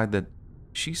testified that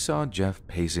she saw Jeff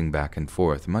pacing back and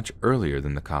forth much earlier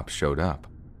than the cops showed up,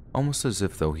 almost as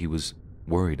if though he was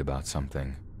worried about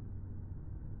something.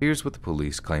 Here's what the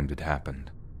police claimed had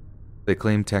happened. They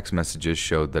claimed text messages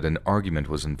showed that an argument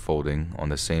was unfolding on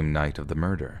the same night of the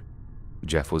murder.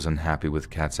 Jeff was unhappy with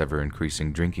Kat's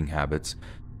ever-increasing drinking habits,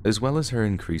 as well as her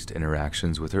increased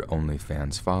interactions with her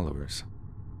ONLYFANS followers.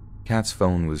 Kat's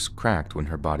phone was cracked when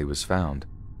her body was found,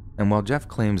 and while Jeff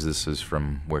claims this is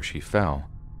from where she fell,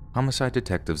 homicide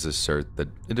detectives assert that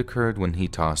it occurred when he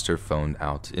tossed her phone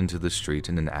out into the street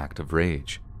in an act of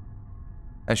rage.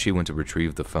 As she went to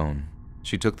retrieve the phone,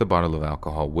 she took the bottle of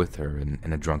alcohol with her, and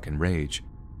in a drunken rage,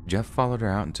 Jeff followed her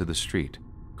out into the street,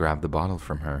 grabbed the bottle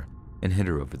from her, and hit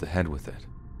her over the head with it.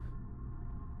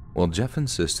 While Jeff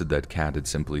insisted that Kat had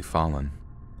simply fallen,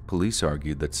 police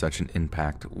argued that such an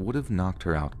impact would have knocked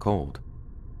her out cold.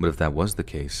 But if that was the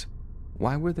case,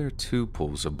 why were there two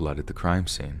pools of blood at the crime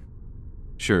scene?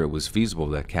 Sure, it was feasible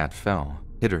that Kat fell,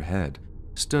 hit her head,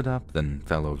 stood up, then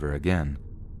fell over again,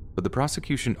 but the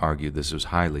prosecution argued this was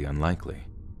highly unlikely.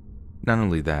 Not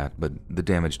only that, but the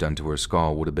damage done to her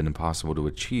skull would have been impossible to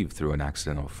achieve through an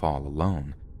accidental fall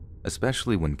alone,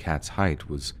 especially when Kat's height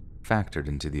was factored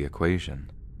into the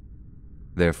equation.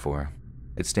 Therefore,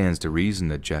 it stands to reason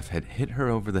that Jeff had hit her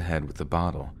over the head with the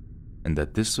bottle, and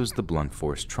that this was the blunt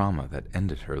force trauma that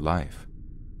ended her life.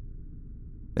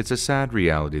 It's a sad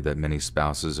reality that many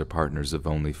spouses or partners of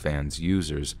OnlyFans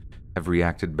users have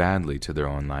reacted badly to their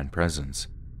online presence,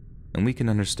 and we can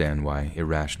understand why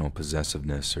irrational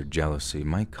possessiveness or jealousy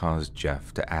might cause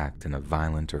Jeff to act in a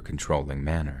violent or controlling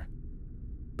manner.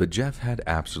 But Jeff had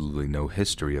absolutely no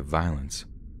history of violence.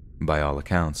 By all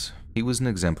accounts, he was an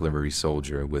exemplary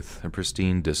soldier with a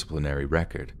pristine disciplinary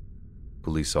record.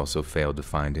 Police also failed to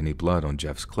find any blood on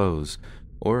Jeff's clothes,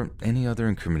 or any other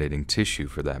incriminating tissue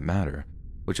for that matter,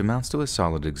 which amounts to a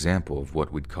solid example of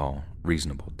what we'd call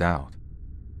reasonable doubt.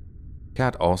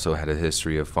 Kat also had a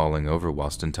history of falling over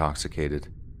whilst intoxicated,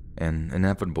 an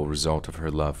inevitable result of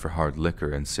her love for hard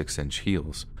liquor and 6-inch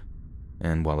heels,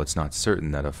 and while it's not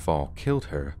certain that a fall killed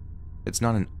her, it's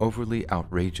not an overly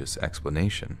outrageous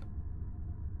explanation.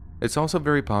 It's also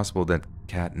very possible that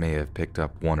Kat may have picked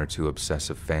up one or two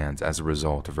obsessive fans as a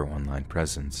result of her online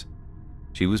presence.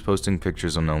 She was posting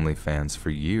pictures on OnlyFans for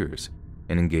years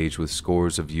and engaged with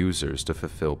scores of users to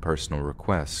fulfill personal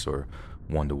requests or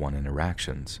one-to-one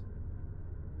interactions.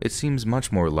 It seems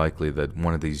much more likely that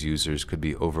one of these users could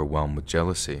be overwhelmed with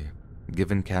jealousy,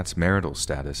 given Kat's marital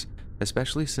status,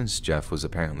 especially since Jeff was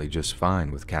apparently just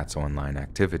fine with Kat's online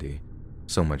activity,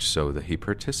 so much so that he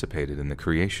participated in the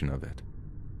creation of it.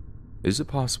 Is it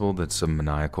possible that some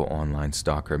maniacal online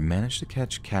stalker managed to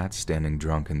catch Kat standing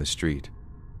drunk in the street,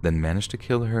 then managed to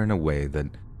kill her in a way that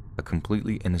a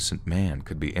completely innocent man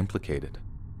could be implicated?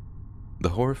 The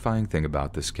horrifying thing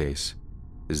about this case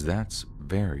is that's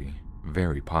very,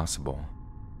 very possible.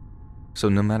 So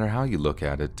no matter how you look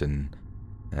at it, and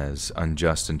as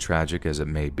unjust and tragic as it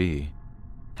may be,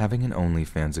 having an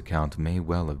OnlyFans account may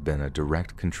well have been a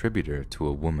direct contributor to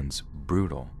a woman's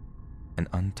brutal and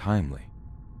untimely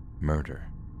murder.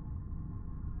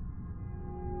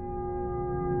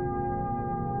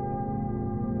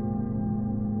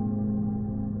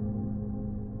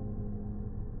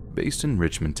 Based in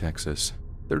Richmond, Texas,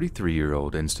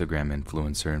 33-year-old Instagram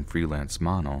influencer and freelance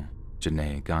model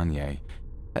Janae Gagne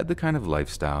had the kind of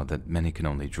lifestyle that many can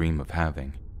only dream of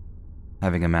having.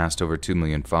 Having amassed over 2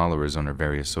 million followers on her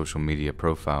various social media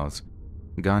profiles,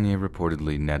 Gagne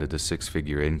reportedly netted a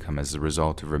six-figure income as a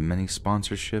result of her many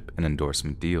sponsorship and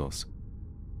endorsement deals.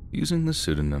 Using the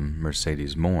pseudonym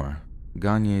Mercedes Moore,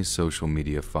 Gagne's social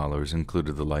media followers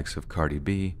included the likes of Cardi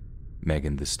B,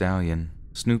 Megan Thee Stallion,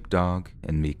 Snoop Dogg,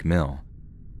 and Meek Mill,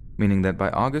 meaning that by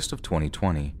August of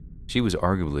 2020, she was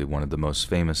arguably one of the most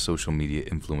famous social media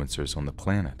influencers on the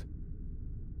planet.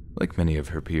 Like many of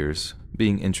her peers,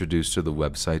 being introduced to the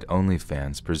website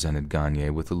OnlyFans presented Gagne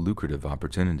with a lucrative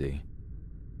opportunity.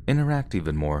 Interact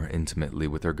even more intimately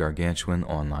with her gargantuan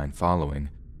online following,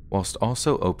 whilst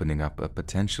also opening up a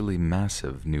potentially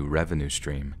massive new revenue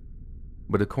stream.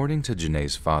 But according to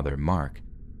Janae's father, Mark,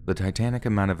 the titanic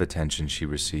amount of attention she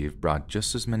received brought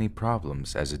just as many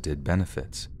problems as it did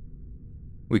benefits.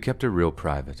 We kept her real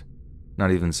private.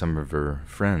 Not even some of her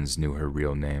friends knew her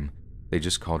real name. They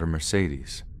just called her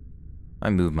Mercedes. I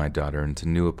moved my daughter into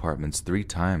new apartments 3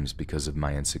 times because of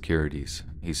my insecurities,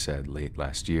 he said late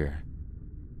last year.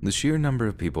 The sheer number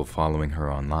of people following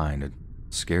her online had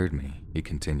scared me, he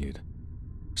continued.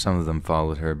 Some of them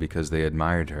followed her because they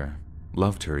admired her,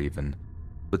 loved her even,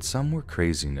 but some were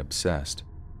crazy and obsessed.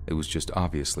 It was just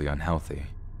obviously unhealthy.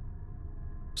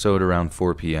 So at around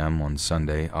 4 p.m. on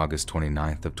Sunday, August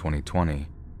 29th of 2020,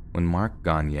 when Mark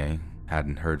Gagne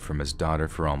hadn't heard from his daughter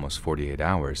for almost 48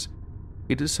 hours,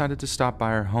 he decided to stop by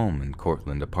her home in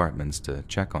Cortland Apartments to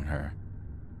check on her.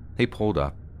 He pulled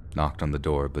up, knocked on the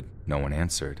door, but no one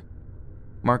answered.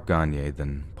 Mark Gagne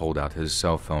then pulled out his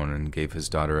cell phone and gave his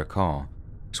daughter a call,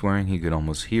 swearing he could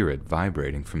almost hear it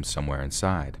vibrating from somewhere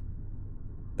inside.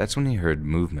 That's when he heard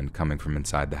movement coming from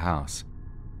inside the house.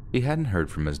 He hadn't heard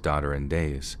from his daughter in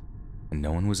days, and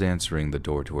no one was answering the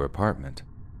door to her apartment.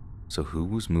 So who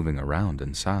was moving around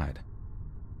inside?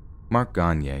 Mark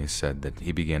Gagne said that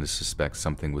he began to suspect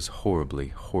something was horribly,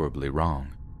 horribly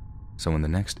wrong. So in the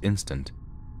next instant,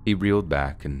 he reeled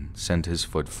back and sent his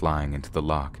foot flying into the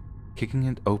lock, kicking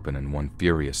it open in one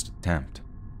furious attempt.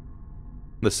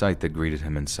 The sight that greeted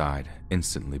him inside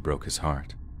instantly broke his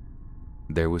heart.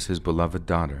 There was his beloved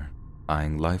daughter,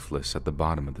 lying lifeless at the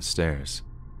bottom of the stairs.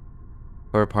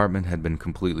 Her apartment had been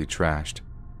completely trashed,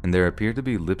 and there appeared to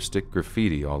be lipstick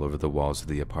graffiti all over the walls of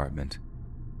the apartment.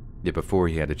 Yet before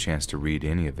he had a chance to read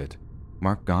any of it,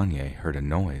 Mark Gagne heard a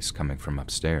noise coming from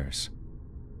upstairs.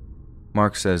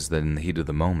 Mark says that in the heat of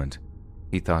the moment,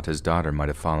 he thought his daughter might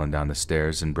have fallen down the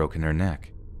stairs and broken her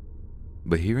neck.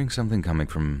 But hearing something coming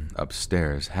from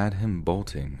upstairs had him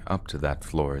bolting up to that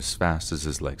floor as fast as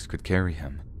his legs could carry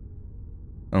him.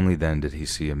 Only then did he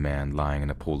see a man lying in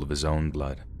a pool of his own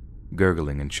blood,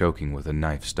 gurgling and choking with a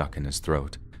knife stuck in his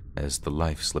throat as the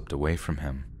life slipped away from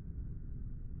him.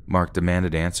 Mark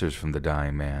demanded answers from the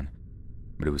dying man,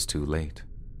 but it was too late.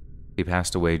 He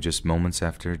passed away just moments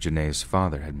after Janae's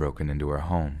father had broken into her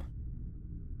home.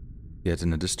 Yet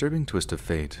in a disturbing twist of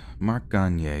fate, Mark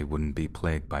Gagne wouldn't be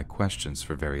plagued by questions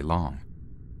for very long,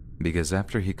 because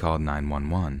after he called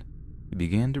 911, he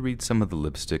began to read some of the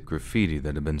lipstick graffiti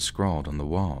that had been scrawled on the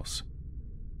walls.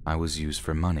 "I was used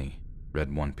for money,"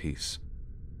 read one piece.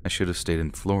 "I should have stayed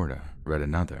in Florida," read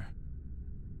another.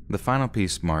 The final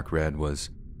piece Mark read was,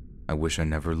 "I wish I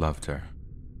never loved her.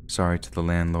 Sorry to the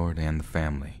landlord and the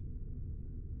family."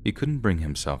 He couldn't bring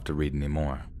himself to read any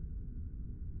more.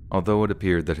 Although it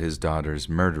appeared that his daughter's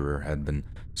murderer had been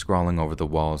scrawling over the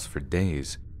walls for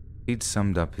days, he'd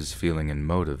summed up his feeling and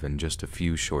motive in just a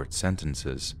few short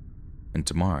sentences, and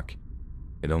to Mark,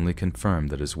 it only confirmed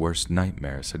that his worst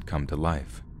nightmares had come to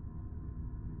life.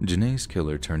 Janae's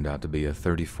killer turned out to be a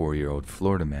 34-year-old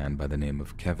Florida man by the name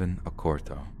of Kevin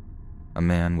Ocorto. a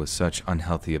man with such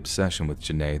unhealthy obsession with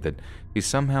Janae that he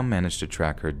somehow managed to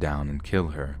track her down and kill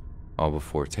her, all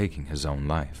before taking his own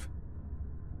life.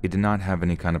 He did not have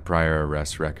any kind of prior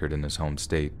arrest record in his home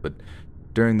state, but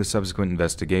during the subsequent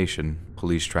investigation,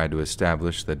 police tried to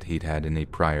establish that he'd had any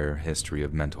prior history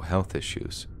of mental health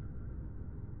issues.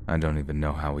 "I don't even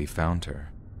know how he found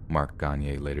her," Mark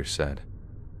Gagne later said.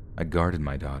 "I guarded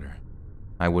my daughter.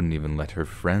 I wouldn't even let her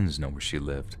friends know where she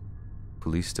lived.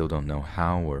 Police still don't know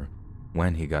how or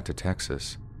when he got to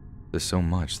Texas. There's so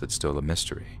much that's still a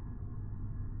mystery."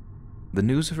 The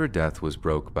news of her death was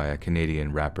broke by a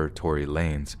Canadian rapper, Tory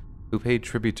Lanez, who paid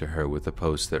tribute to her with a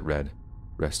post that read,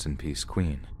 "Rest in peace,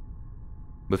 Queen."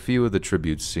 But few of the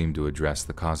tributes seemed to address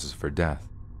the causes of her death.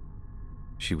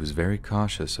 "She was very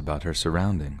cautious about her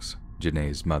surroundings,"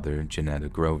 Janae's mother, Janetta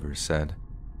Grover, said.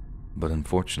 "But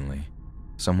unfortunately,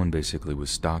 someone basically was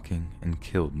stalking and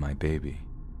killed my baby."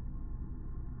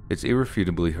 It's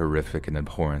irrefutably horrific and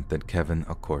abhorrent that Kevin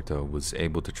Okorto was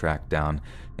able to track down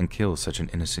and kill such an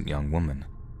innocent young woman.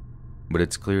 But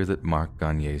it's clear that Mark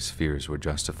Gagne's fears were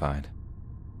justified.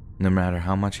 No matter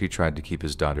how much he tried to keep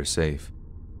his daughter safe,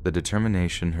 the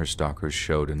determination her stalkers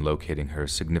showed in locating her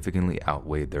significantly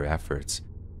outweighed their efforts,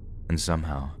 and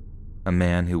somehow, a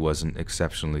man who wasn't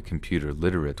exceptionally computer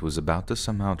literate was about to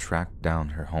somehow track down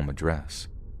her home address.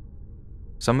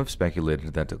 Some have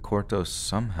speculated that Okorto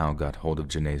somehow got hold of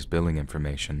Janae's billing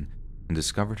information and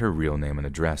discovered her real name and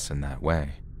address in that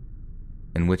way.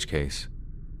 In which case,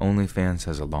 OnlyFans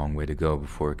has a long way to go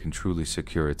before it can truly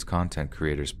secure its content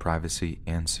creators' privacy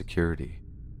and security.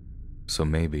 So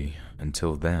maybe,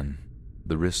 until then,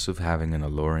 the risks of having an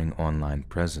alluring online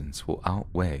presence will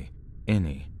outweigh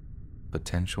any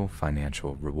potential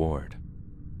financial reward.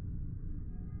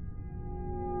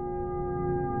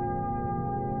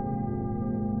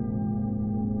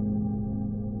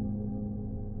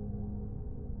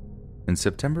 In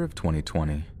September of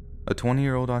 2020, a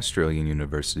 20-year-old Australian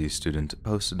university student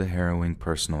posted a harrowing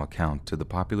personal account to the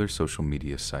popular social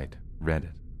media site,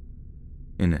 Reddit.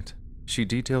 In it, she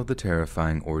detailed the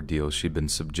terrifying ordeal she'd been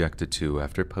subjected to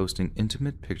after posting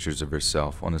intimate pictures of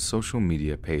herself on a social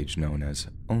media page known as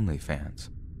ONLYFANS,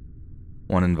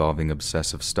 one involving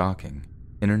obsessive stalking,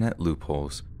 internet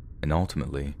loopholes, and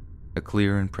ultimately, a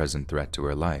clear and present threat to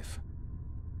her life.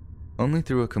 Only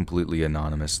through a completely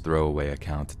anonymous throwaway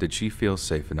account did she feel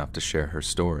safe enough to share her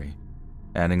story,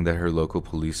 adding that her local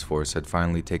police force had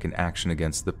finally taken action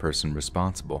against the person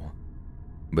responsible.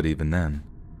 But even then,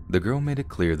 the girl made it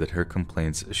clear that her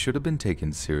complaints should have been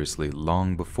taken seriously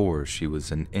long before she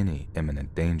was in any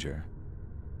imminent danger.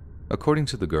 According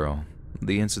to the girl,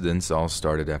 the incidents all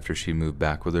started after she moved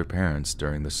back with her parents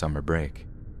during the summer break.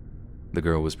 The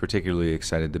girl was particularly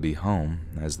excited to be home,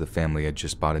 as the family had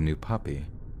just bought a new puppy.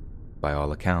 By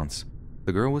all accounts,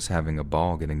 the girl was having a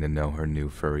ball getting to know her new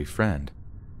furry friend.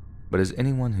 But as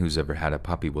anyone who's ever had a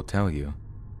puppy will tell you,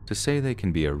 to say they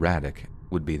can be erratic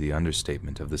would be the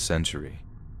understatement of the century.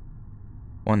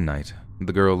 One night,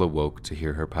 the girl awoke to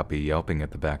hear her puppy yelping at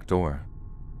the back door.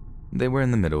 They were in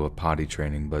the middle of potty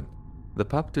training, but the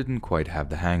pup didn't quite have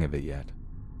the hang of it yet.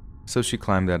 So she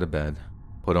climbed out of bed,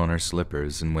 put on her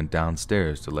slippers, and went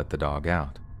downstairs to let the dog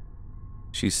out.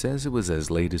 She says it was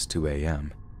as late as 2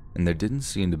 a.m., and there didn't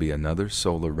seem to be another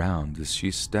soul around as she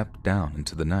stepped down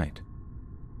into the night.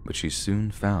 But she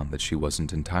soon found that she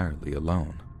wasn't entirely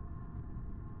alone.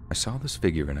 "I saw this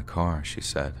figure in a car," she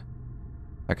said.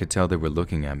 "I could tell they were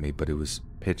looking at me, but it was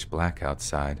pitch black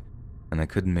outside, and I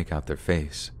couldn't make out their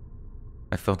face.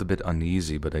 I felt a bit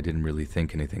uneasy, but I didn't really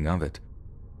think anything of it.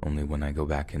 Only when I go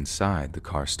back inside, the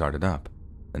car started up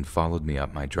and followed me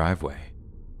up my driveway."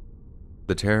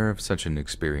 The terror of such an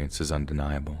experience is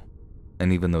undeniable.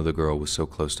 And even though the girl was so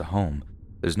close to home,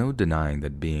 there's no denying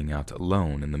that being out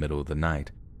alone in the middle of the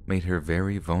night made her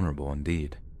very vulnerable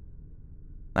indeed.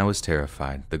 "I was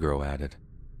terrified," the girl added.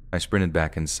 "I sprinted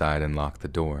back inside and locked the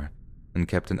door, and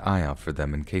kept an eye out for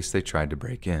them in case they tried to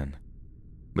break in.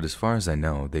 But as far as I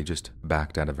know, they just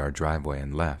backed out of our driveway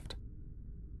and left."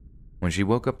 When she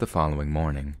woke up the following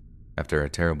morning, after a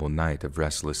terrible night of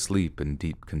restless sleep and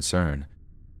deep concern,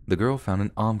 the girl found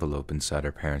an envelope inside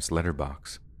her parents'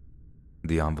 letterbox.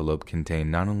 The envelope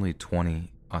contained not only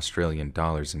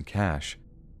 $20 in cash,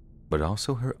 but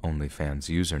also her OnlyFans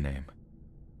username.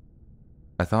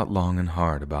 "I thought long and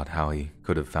hard about how he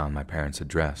could have found my parents'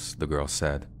 address," the girl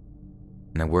said,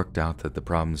 "and I worked out that the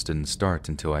problems didn't start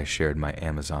until I shared my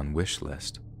Amazon wish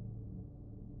list."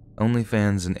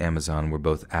 OnlyFans and Amazon were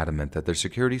both adamant that their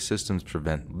security systems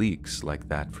prevent leaks like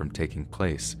that from taking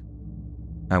place.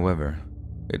 However,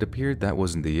 it appeared that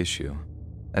wasn't the issue,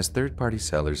 as third-party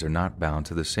sellers are not bound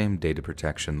to the same data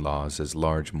protection laws as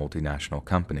large multinational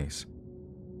companies.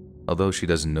 Although she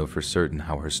doesn't know for certain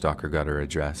how her stalker got her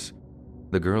address,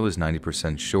 the girl is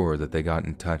 90% sure that they got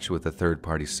in touch with a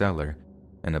third-party seller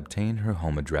and obtained her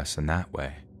home address in that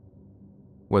way.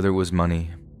 Whether it was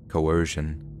money,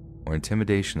 coercion, or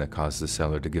intimidation that caused the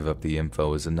seller to give up the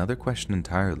info is another question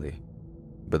entirely,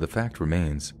 but the fact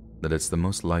remains that it's the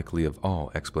most likely of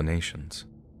all explanations.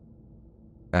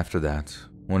 After that,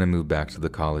 when I moved back to the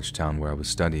college town where I was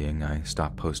studying, I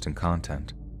stopped posting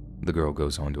content, the girl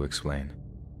goes on to explain.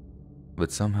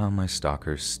 But somehow my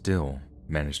stalker still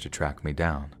managed to track me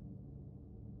down.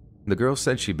 The girl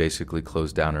said she basically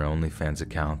closed down her OnlyFans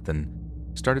account and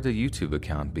started a YouTube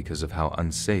account because of how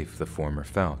unsafe the former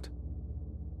felt.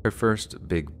 Her first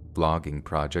big vlogging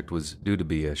project was due to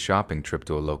be a shopping trip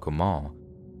to a local mall,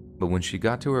 but when she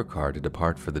got to her car to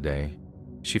depart for the day,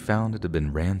 she found it had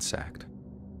been ransacked.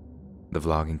 The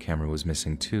vlogging camera was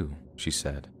missing too, she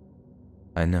said.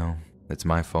 I know, it's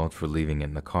my fault for leaving it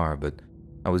in the car, but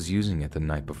I was using it the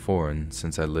night before, and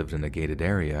since I lived in a gated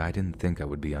area, I didn't think I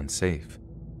would be unsafe.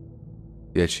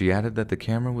 Yet she added that the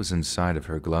camera was inside of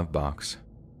her glove box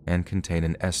and contained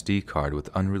an SD card with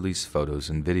unreleased photos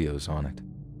and videos on it.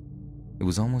 It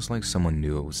was almost like someone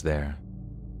knew it was there,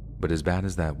 but as bad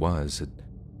as that was, it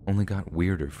only got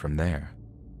weirder from there.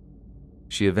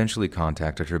 She eventually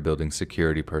contacted her building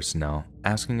security personnel,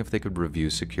 asking if they could review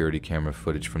security camera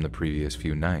footage from the previous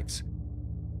few nights.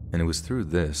 And it was through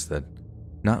this that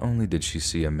not only did she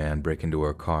see a man break into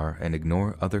her car and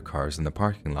ignore other cars in the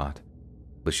parking lot,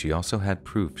 but she also had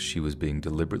proof she was being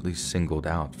deliberately singled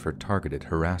out for targeted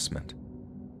harassment.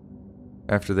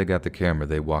 After they got the camera,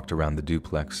 they walked around the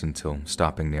duplex until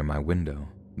stopping near my window,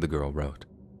 the girl wrote.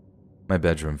 My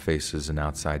bedroom faces an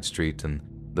outside street and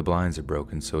the blinds are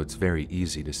broken, so it's very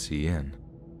easy to see in.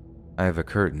 I have a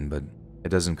curtain, but it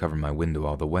doesn't cover my window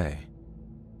all the way.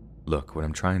 Look, what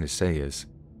I'm trying to say is,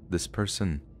 this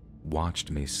person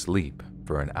watched me sleep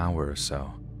for an hour or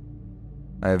so.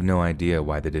 I have no idea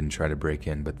why they didn't try to break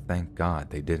in, but thank God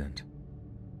they didn't.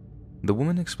 The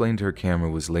woman explained her camera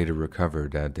was later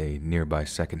recovered at a nearby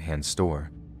secondhand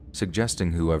store,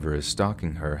 suggesting whoever is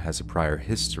stalking her has a prior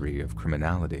history of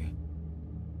criminality.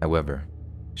 However,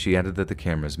 she added that the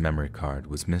camera's memory card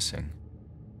was missing.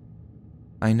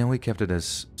 I know he kept it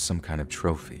as some kind of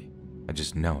trophy. I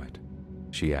just know it,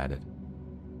 she added,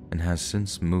 and has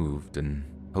since moved and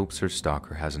hopes her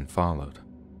stalker hasn't followed.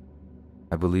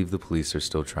 I believe the police are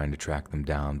still trying to track them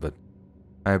down, but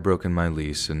I have broken my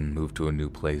lease and moved to a new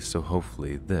place, so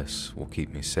hopefully this will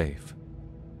keep me safe.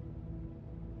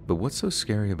 But what's so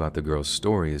scary about the girl's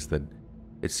story is that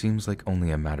it seems like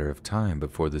only a matter of time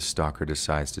before this stalker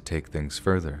decides to take things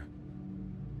further.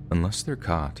 Unless they're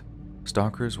caught,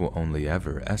 stalkers will only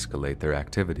ever escalate their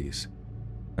activities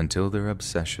until their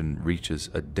obsession reaches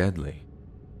a deadly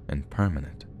and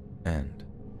permanent end.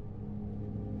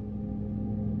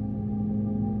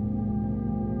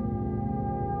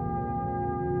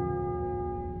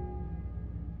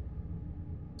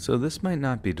 So this might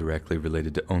not be directly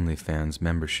related to OnlyFans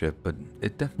membership, but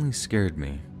it definitely scared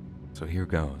me, so here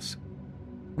goes.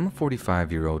 I'm a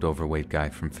 45-year-old overweight guy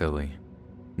from Philly.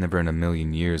 Never in a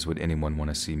million years would anyone want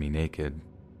to see me naked.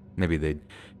 Maybe they'd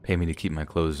pay me to keep my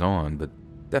clothes on, but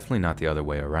definitely not the other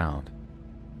way around.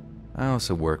 I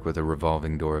also work with a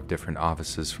revolving door of different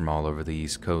offices from all over the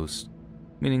East Coast,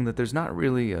 meaning that there's not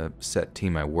really a set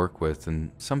team I work with, and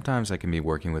sometimes I can be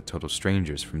working with total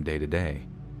strangers from day to day.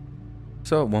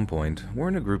 So at one point, we're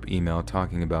in a group email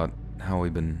talking about how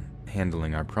we've been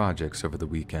handling our projects over the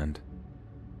weekend.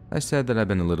 I said that I've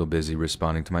been a little busy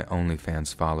responding to my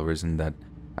OnlyFans followers and that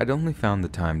I'd only found the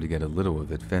time to get a little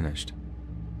of it finished.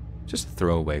 Just a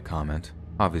throwaway comment,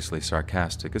 obviously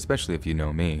sarcastic, especially if you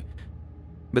know me.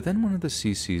 But then one of the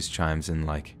CCs chimes in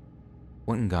like,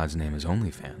 what in God's name is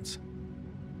OnlyFans?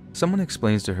 Someone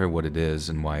explains to her what it is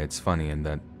and why it's funny and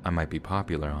that I might be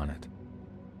popular on it.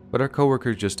 But our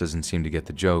coworker just doesn't seem to get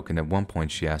the joke, and at one point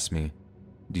she asked me,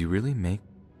 do you really make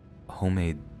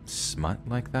homemade smut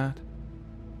like that?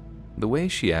 The way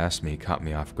she asked me caught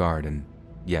me off guard, and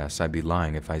yes, I'd be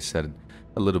lying if I said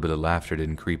a little bit of laughter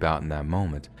didn't creep out in that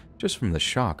moment, just from the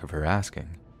shock of her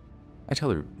asking. I tell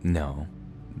her, no,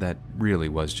 that really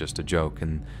was just a joke,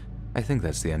 and I think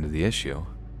that's the end of the issue.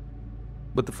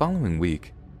 But the following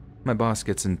week, my boss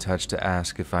gets in touch to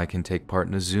ask if I can take part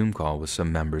in a Zoom call with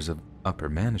some members of upper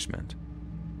management.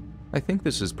 I think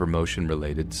this is promotion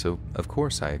related, so of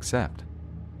course I accept.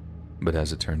 But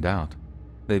as it turned out,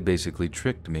 they basically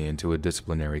tricked me into a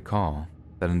disciplinary call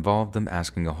that involved them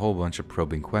asking a whole bunch of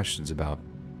probing questions about,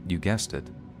 you guessed it,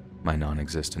 my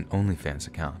non-existent OnlyFans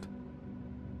account.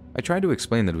 I tried to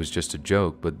explain that it was just a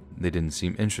joke, but they didn't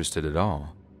seem interested at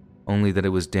all. only that it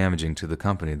was damaging to the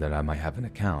company that I might have an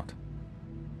account.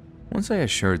 Once I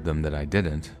assured them that I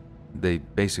didn't, they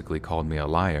basically called me a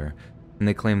liar, and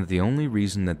they claimed that the only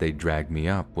reason that they dragged me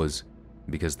up was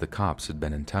because the cops had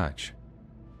been in touch.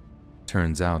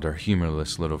 Turns out our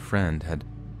humorless little friend had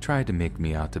tried to make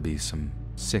me out to be some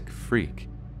sick freak,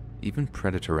 even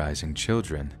predatorizing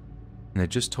children, and had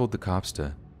just told the cops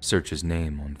to search his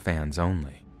name on Fans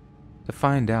Only to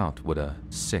find out what a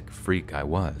sick freak I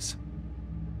was.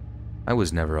 I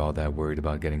was never all that worried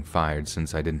about getting fired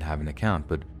since I didn't have an account,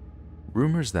 but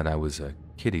rumors that I was a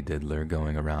kitty diddler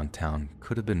going around town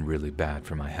could have been really bad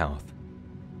for my health.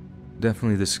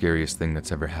 Definitely the scariest thing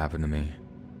that's ever happened to me,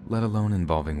 let alone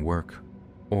involving work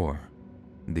or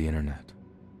the internet.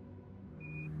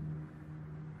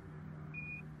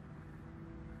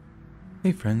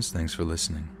 Hey friends, thanks for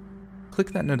listening.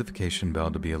 Click that notification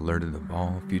bell to be alerted of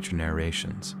all future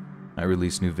narrations. I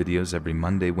release new videos every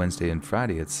Monday, Wednesday, and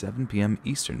Friday at 7 p.m.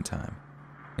 Eastern Time.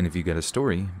 And if you got a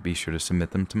story, be sure to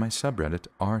submit them to my subreddit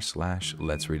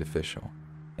r/Let'sReadOfficial,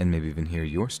 and maybe even hear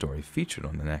your story featured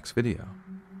on the next video.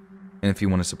 And if you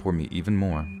want to support me even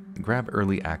more, grab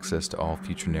early access to all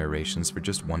future narrations for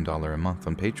just $1 a month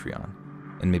on Patreon,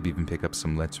 and maybe even pick up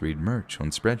some Let's Read merch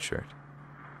on Spreadshirt.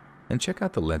 And check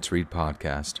out the Let's Read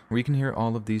podcast, where you can hear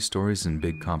all of these stories in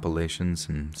big compilations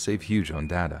and save huge on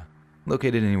data,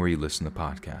 located anywhere you listen to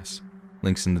podcasts.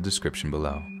 Links in the description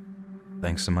below.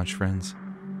 Thanks so much, friends,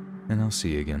 and I'll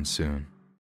see you again soon.